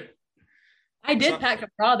 right? I did pack a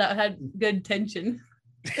bra that had good tension.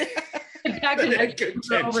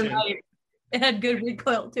 Overnight. It had good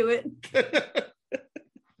recoil to it.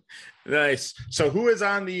 Nice. So who is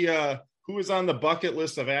on the bucket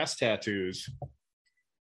list of ass tattoos?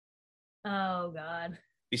 Oh God.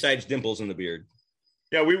 Besides dimples in the beard.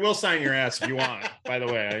 Yeah, we will sign your ass if you want, by the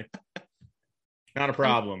way. Not a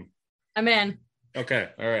problem. I'm in. Okay.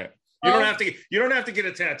 All right. You don't have to get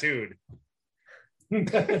it tattooed.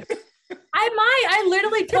 I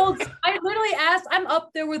literally asked, I'm up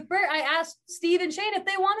there with Bert. I asked Steve and Shane if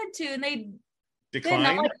they wanted to, and they declined.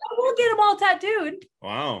 I'm like, we'll get them all tattooed.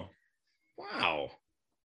 Wow.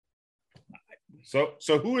 So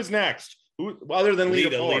who is next? Who other than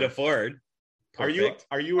Lita Ford? Perfect.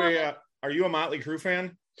 Are you a Motley Crue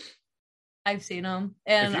fan? I've seen them,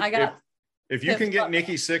 and if you can get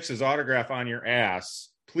Nikki Sixx's autograph on your ass,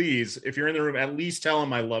 please, if you're in the room, at least tell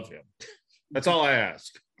him I love him. That's all I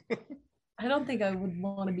ask. I don't think I would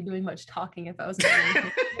want to be doing much talking if I was.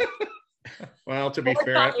 Well, to be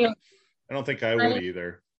fair, I don't think I would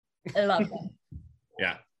either. I love them.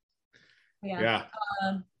 Yeah.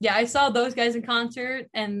 I saw those guys in concert,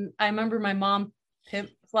 and I remember my mom pimp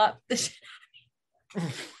slapped the shit out of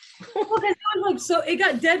me.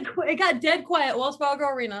 It got dead quiet at Wells Fargo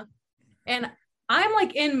Arena, and I'm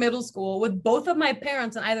like in middle school with both of my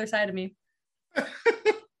parents on either side of me.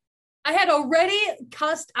 I had already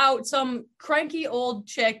cussed out some cranky old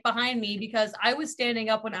chick behind me because I was standing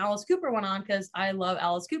up when Alice Cooper went on because I love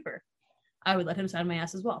Alice Cooper. I would let him sign my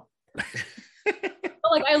ass as well.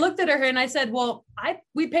 But I looked at her and I said, well,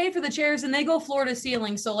 we paid for the chairs and they go floor to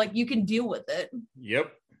ceiling. So you can deal with it.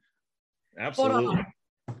 Yep. Absolutely.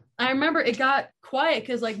 I remember it got quiet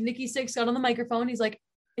because Nikki Sixx got on the microphone.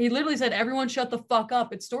 He literally said, everyone shut the fuck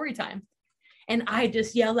up. It's story time. And I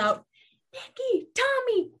just yelled out, Nikki,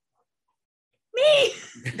 Tommy, me.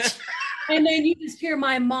 And then you just hear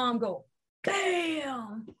my mom go,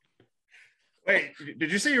 bam. Wait,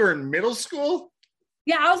 did you say you were in middle school?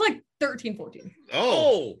 Yeah, I was like 13, 14.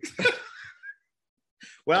 Oh,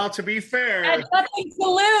 Well, to be I fair, had nothing to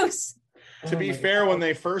lose. to be fair, when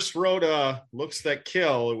they first wrote Looks That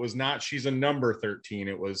Kill, it was not she's a number 13.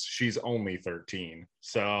 It was she's only 13.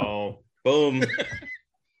 So boom.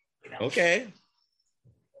 Okay.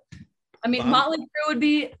 I mean, Wow. Motley Crue would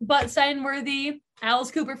be butt sign worthy.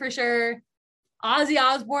 Alice Cooper for sure. Ozzy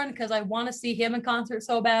Osbourne, because I want to see him in concert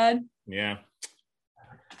so bad. yeah.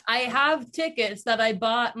 I have tickets that I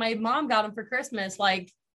bought. My mom got them for Christmas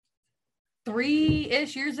like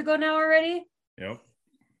 3-ish years ago now already. Yep.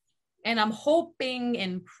 And I'm hoping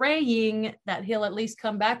and praying that he'll at least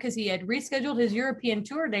come back because he had rescheduled his European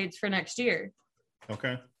tour dates for next year.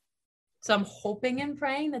 Okay. So I'm hoping and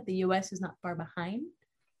praying that the US is not far behind.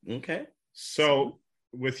 Okay. So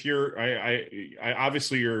with your I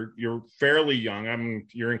obviously you're fairly young.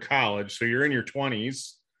 You're in college, so you're in your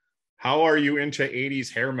 20s. How are you into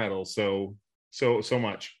 80s hair metal so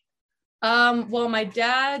much? Well, my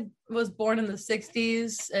dad was born in the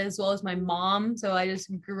 60s as well as my mom. So I just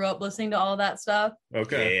grew up listening to all that stuff.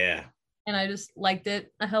 Okay. Yeah. And I just liked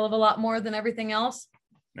it a hell of a lot more than everything else.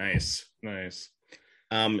 Nice. I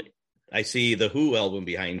see the Who album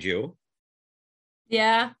behind you.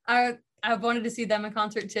 Yeah, I've wanted to see them in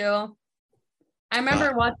concert too. I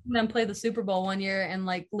remember watching them play the Super Bowl one year and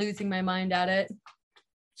like losing my mind at it.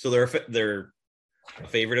 So they're a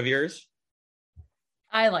favorite of yours?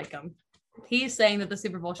 I like them. He's saying that the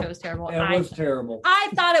Super Bowl show is terrible. It was terrible. I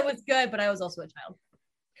thought it was good, but I was also a child.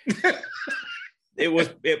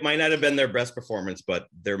 It might not have been their best performance, but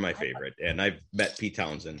they're my favorite. And I've met Pete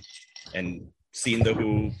Townsend and seen the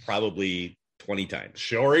Who probably 20 times.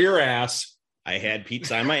 Show her your ass. I had Pete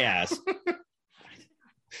sign my ass.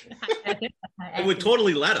 I would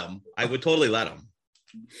totally let him.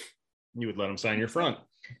 You would let him sign your front.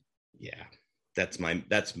 Yeah. That's my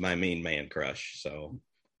main man crush. So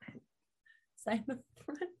Sign the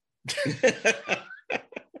front.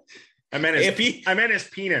 I meant his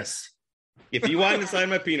penis. If he wanted to sign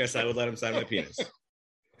my penis, I would let him sign my penis.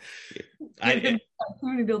 I'm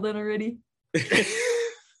gonna build that already.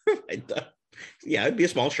 Yeah, it'd be a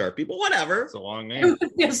small Sharpie, but whatever. It's a long name.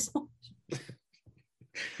 Yes.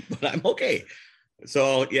 But I'm okay.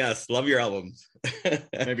 So yes, love your albums.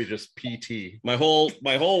 Maybe just PT. My whole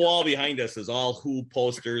wall behind us is all Who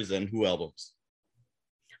posters and Who albums.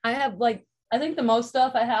 I have I think the most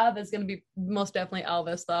stuff I have is gonna be most definitely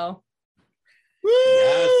Elvis though.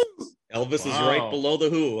 Yes. Elvis is Wow. right below the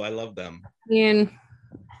Who. I love them. I mean,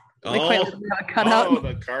 cut out. Oh,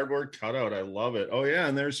 the cardboard cutout. I love it. Oh yeah,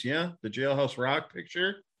 and there's the Jailhouse Rock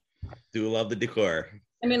picture. Do love the decor.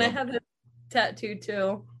 I mean, I have a tattoo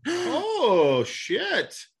too. Oh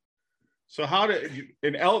shit. So how did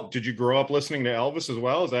you grow up listening to Elvis as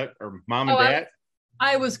well? Is that or mom and dad?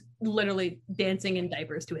 I was literally dancing in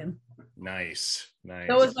diapers to him. Nice.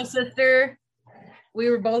 So was my sister.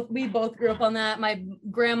 We both grew up on that. My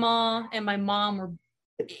grandma and my mom were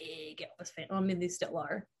big Elvis fans. I mean, they still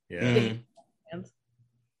are. Yeah. Mhm. Fans.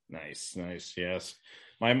 Nice. Yes.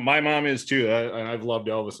 My mom is too. I've loved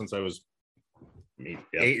Elvis since I was 8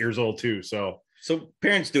 years old too. So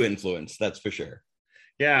parents do influence, that's for sure.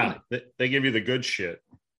 yeah, they give you the good shit.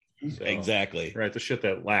 So, Exactly. right, the shit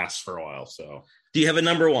that lasts for a while. So Do you have a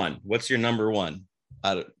number one? What's your number one?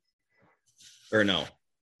 Or no?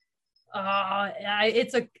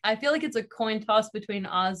 I feel like it's a coin toss between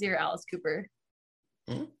Ozzy or Alice Cooper.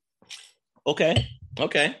 Okay.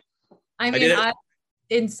 I mean, I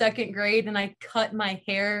in second grade and I cut my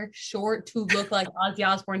hair short to look like Ozzy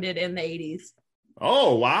Osbourne did in the 80s.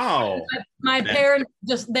 oh wow. My parents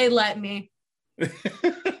they let me.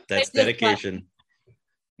 That's dedication.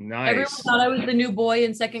 Nice. Everyone thought I was the new boy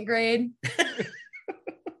in second grade.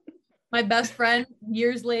 My best friend,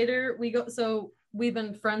 years later, we've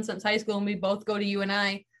been friends since high school and we both go to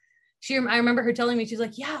UNI. I remember her telling me, she's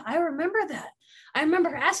like, yeah, I remember that. I remember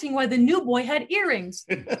her asking why the new boy had earrings.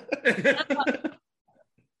 That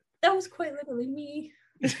was quite literally me.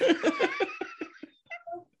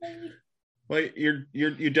 Well,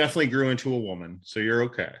 you definitely grew into a woman, so you're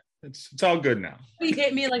okay. It's all good now. He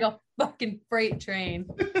hit me like a fucking freight train.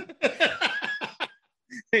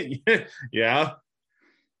 Yeah.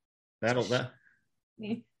 That'll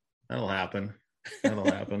happen. That'll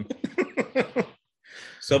happen.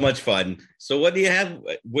 So much fun. So what do you have?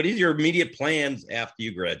 What is your immediate plans after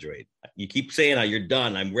you graduate? You keep saying, "Oh, you're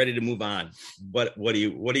done. I'm ready to move on." What are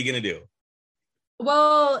you going to do?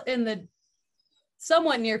 Well, in the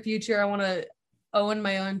somewhat near future, I want to own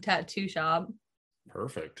my own tattoo shop.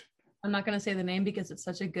 Perfect. I'm not gonna say the name because it's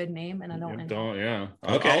such a good name, and I don't. Yeah.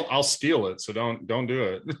 Okay. I'll steal it. So don't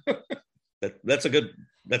do it.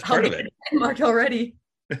 That's part of it. Mark already.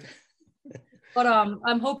 But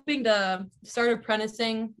I'm hoping to start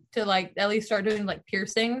apprenticing to like at least start doing like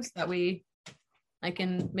piercings. That way I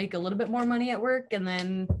can make a little bit more money at work, and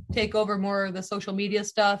then take over more of the social media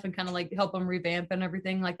stuff and kind of like help them revamp and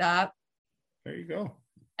everything like that. There you go.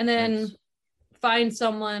 And then Nice. find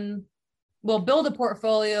someone, well, build a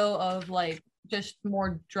portfolio of like just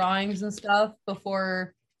more drawings and stuff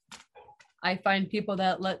before I find people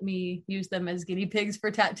that let me use them as guinea pigs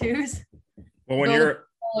for tattoos. Well, when Build a you're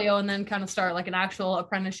portfolio and then kind of start like an actual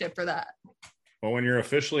apprenticeship for that. when you're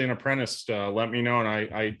officially an apprentice, let me know.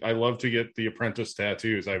 And I love to get the apprentice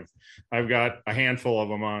tattoos. I've got a handful of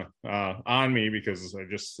them on me because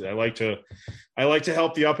I like to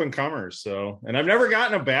help the up and comers. So, and I've never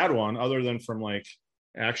gotten a bad one other than from like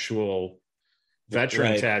actual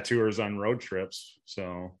veteran tattooers on road trips.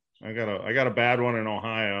 So I got a bad one in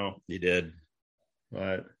Ohio. You did.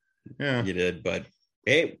 But yeah. You did. But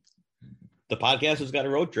hey, the podcast has got a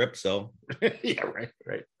road trip. So yeah,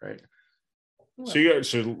 right. So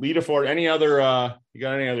Lita Ford, any other you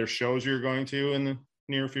got any other shows you're going to in the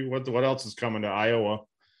near future? What else is coming to Iowa?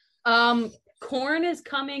 Korn is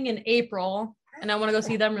coming in April, and I want to go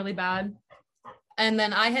see them really bad. And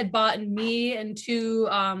then I had bought me and two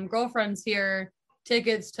girlfriends here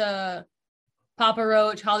tickets to Papa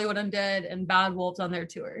Roach, Hollywood Undead, and Bad Wolves on their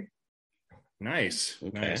tour. Nice.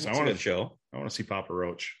 okay, Nice. that's a good show. I want to see Papa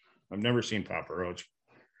Roach. I've never seen Papa Roach.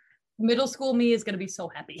 Middle school me is going to be so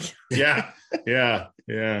happy. Yeah.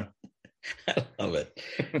 I love it.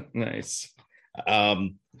 Nice.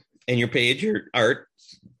 And your page, your art,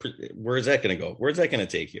 where is that going to go? Where's that going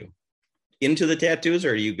to take you? Into the tattoos,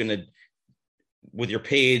 or are you going to, with your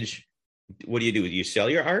page, what do? Do you sell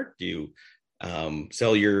your art? Do you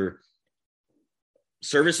sell your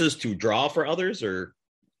services to draw for others, or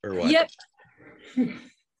what? Yep.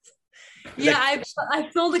 Yeah, I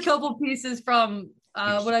filled a couple pieces from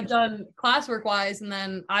what I've done classwork wise, and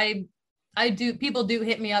then people do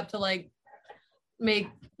hit me up to like make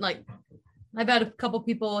like, I've had a couple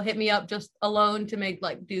people hit me up just alone to make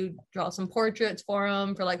like draw some portraits for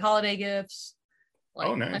them for like holiday gifts. Like,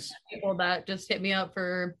 oh, nice. People that just hit me up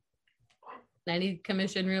for any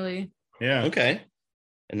commission, really. Yeah. Okay.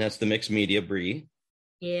 And that's the Mixed Media Bree.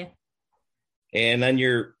 Yeah. And then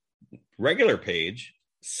your regular page,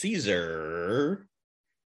 Caesar.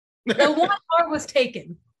 The one part was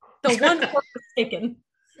taken. The one part was taken.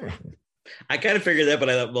 I kind of figured that, but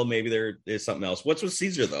I thought, well, maybe there is something else. What's with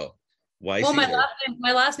Caesar though? Why? Well, Caesar?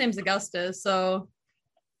 my last name's Augustus, so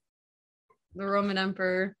the Roman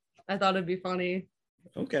Emperor. I thought it'd be funny.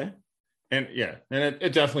 Okay. And yeah, and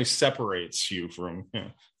it definitely separates you from. Yeah.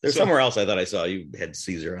 There's somewhere else I thought I saw you had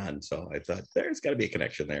Caesar on, so I thought there's got to be a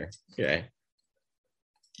connection there. Okay.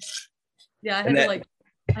 Yeah, I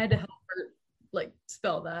had to help her like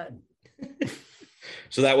spell that.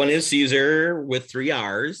 So that one is Caesar with 3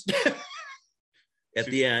 R's at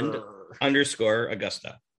the end, underscore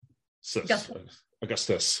Augusta.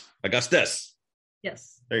 Augustus.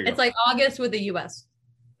 Yes. There you go. It's like August with a US.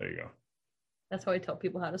 There you go. That's how I tell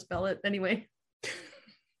people how to spell it. Anyway.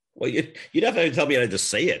 Well, you'd have to tell me how to just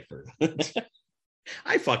say it.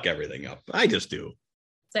 I fuck everything up. I just do.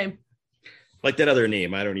 Same. Like that other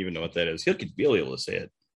name. I don't even know what that is. He'll be able to say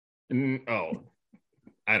it. Oh,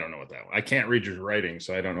 I don't know what that one. I can't read your writing,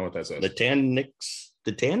 so I don't know what that says. The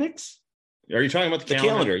Tanix? Are you talking about the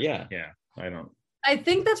calendar? Yeah. Yeah. I don't. I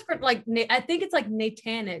think that's for like, I think it's like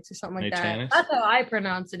Natanix or something like Natanix? that. That's how I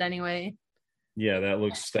pronounce it anyway. Yeah, that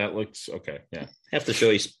looks okay. Yeah. Have to show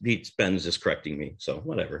he spends just correcting me. So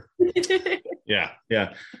whatever. Yeah.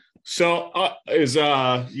 So is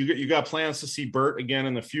you got plans to see Bert again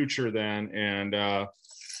in the future then, and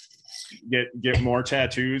get more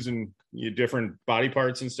tattoos and different body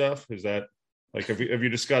parts and stuff? Is that like, have you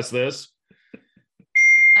discussed this?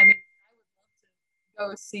 I mean, I would love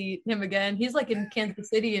to go see him again. He's like in Kansas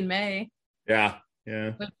City in May. Yeah.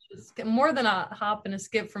 Which is more than a hop and a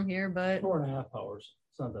skip from here, but 4.5 hours.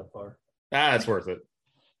 It's not that far. It's worth it.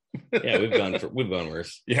 Yeah, we've gone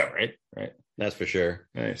worse. Yeah, right. That's for sure.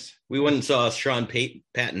 Nice. We went and saw Sean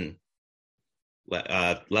Patton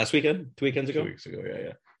last weekend, 2 weekends ago. 2 weeks ago,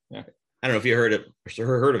 yeah. I don't know if you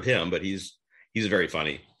heard of him, but he's very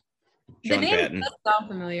funny. Sean the name Patton. does sound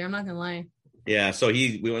familiar. I'm not gonna lie. Yeah, so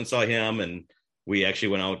we went and saw him, and we actually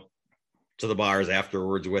went out to the bars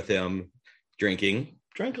afterwards with him, drank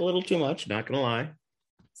a little too much. Not gonna lie.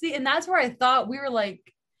 See, and that's where I thought we were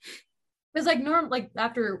like It's like like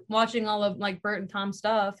after watching all of like Bert and Tom's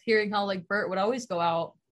stuff, hearing how like Bert would always go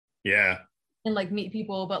out Yeah. and like meet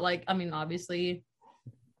people, but like I mean, obviously,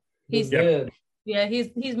 he's Good. yeah,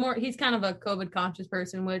 he's kind of a COVID conscious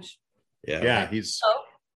person, which Yeah. He's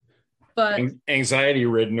but anxiety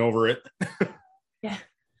ridden over it. yeah,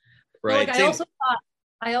 Right. Like,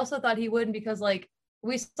 I also thought he wouldn't because like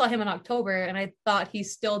we saw him in October, and I thought he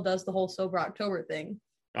still does the whole sober October thing.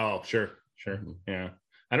 Oh, sure. Yeah.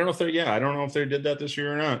 I don't know if they did that this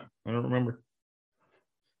year or not. I don't remember.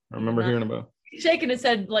 I remember hearing about. He's shaking his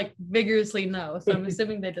head like vigorously no, so I'm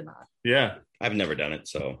assuming they did not. Yeah. I've never done it,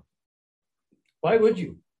 so. Why would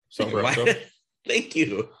you? Sober October. Thank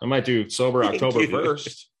you. I might do sober Thank October you.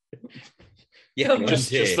 1st. Yeah, just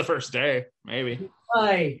the first day, maybe.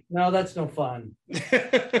 Why? No, that's no fun.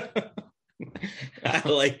 I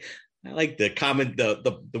like the comment,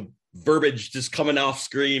 the verbiage just coming off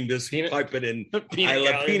screen, just carpet and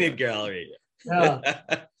peanut gallery. Yeah.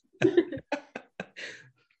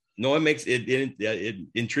 No, it makes it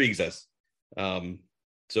intrigues us.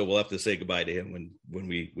 So we'll have to say goodbye to him when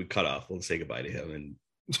we cut off. We'll say goodbye to him,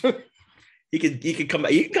 and he could come.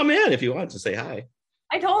 He can come in if he wants to say hi.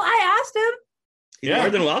 I asked him. He's more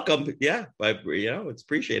than welcome. Yeah, but it's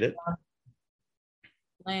appreciated.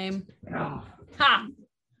 Lame. Oh. Ha.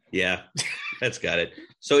 Yeah, that's got it.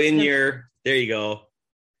 So there you go.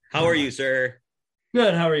 How are you, sir?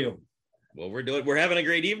 Good. How are you? Well, we're having a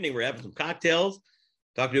great evening. We're having some cocktails,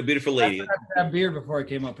 talking to a beautiful lady. I had beer before I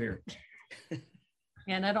came up here.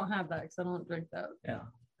 And I don't have that because I don't drink that. Yeah.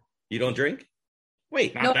 You don't drink?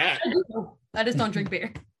 Wait, Not that. I just don't drink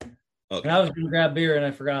beer. Okay. And I was going to grab beer and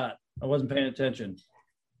I forgot. I wasn't paying attention.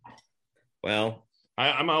 Well,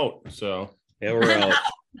 I'm out. So yeah, we're out.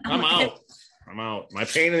 I'm out. My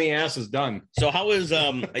pain in the ass is done. So how is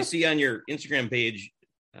I see on your Instagram page,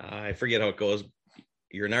 I forget how it goes.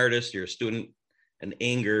 You're an artist, you're a student, and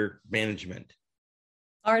anger management.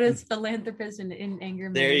 Artist, philanthropist, and in anger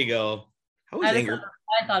management. There you go. How is anger?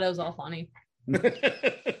 I thought it was all funny.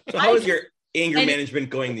 So how is your anger management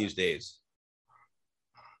going these days?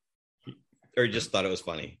 Or you just thought it was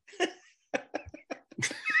funny?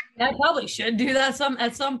 I probably should do that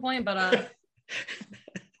at some point, but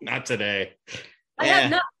Not today. I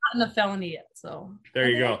have not gotten a felony yet. So there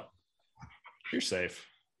you go. You're safe.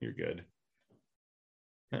 You're good.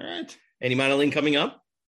 All right. Any modeling coming up?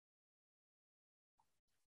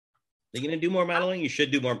 Are you going to do more modeling? You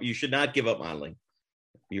should do more. You should not give up modeling.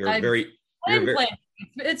 It's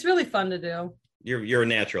really fun to do. You're a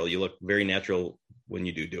natural. You look very natural when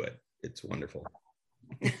you do it. It's wonderful.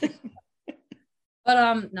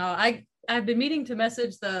 But no, I've been meaning to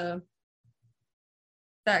message that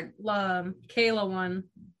Kayla one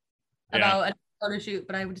about a photo shoot,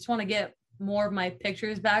 but I just want to get more of my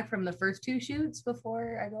pictures back from the first 2 shoots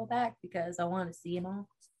before I go back because I want to see them all.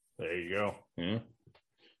 There you go. Yeah.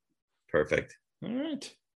 Perfect. All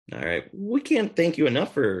right. We can't thank you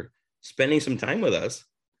enough for spending some time with us.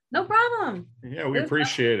 No problem. Yeah, we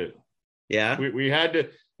appreciate it. Yeah. We had to.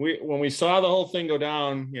 When we saw the whole thing go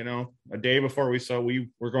down, a day before we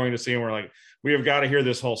were going to see him, we're like, we have got to hear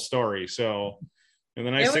this whole story. So, and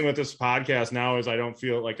the nice thing with this podcast now is I don't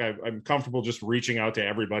feel like I'm comfortable just reaching out to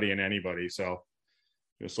everybody and anybody. So,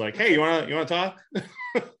 just like, hey, you want to talk?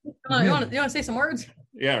 You want to say some words?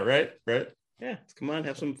 Yeah. Right. Yeah. Come on,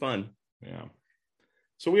 have some fun. Yeah.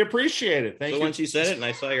 So we appreciate it. Thank you. So when she said it and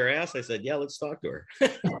I saw your ass, I said, yeah, let's talk to her.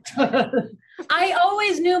 I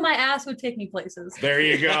always knew my ass would take me places. There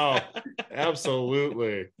you go.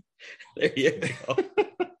 Absolutely. There you go.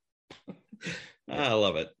 I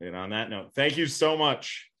love it. And on that note, thank you so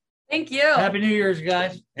much. Thank you. Happy New Year's,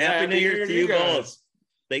 guys. Happy New Year to you both.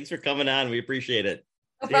 Thanks for coming on. We appreciate it.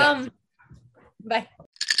 No problem. Bye.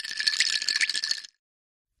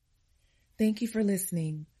 Thank you for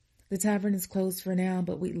listening. The tavern is closed for now,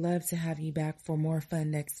 but we'd love to have you back for more fun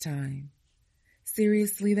next time.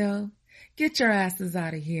 Seriously, though, get your asses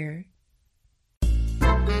out of here.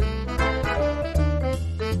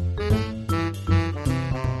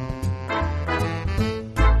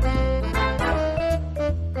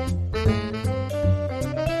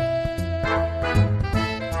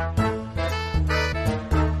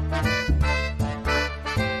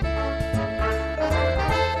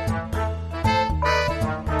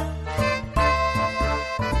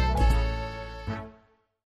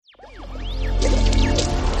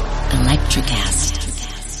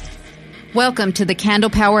 Welcome to the Candle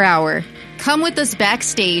Power Hour. Come with us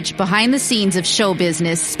backstage behind the scenes of show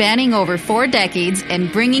business spanning over 4 decades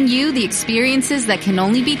and bringing you the experiences that can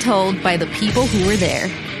only be told by the people who were there.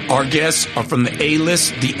 Our guests are from the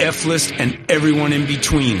A-list, the F-list, and everyone in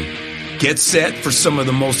between. Get set for some of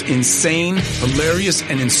the most insane, hilarious,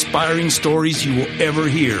 and inspiring stories you will ever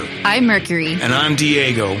hear. I'm Mercury. And I'm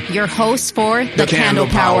Diego. Your host for the Candle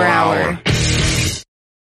Power Hour.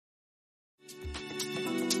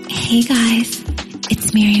 Hey guys,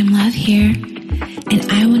 it's Miriam Love here,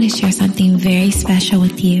 and I want to share something very special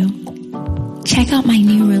with you. Check out my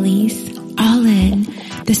new release, All In,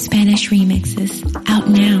 the Spanish remixes, out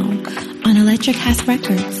now on Electric House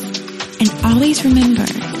Records. And always remember,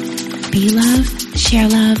 be love, share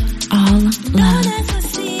love, all love.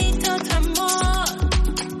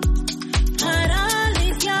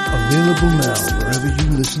 Available now wherever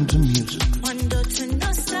you listen to music.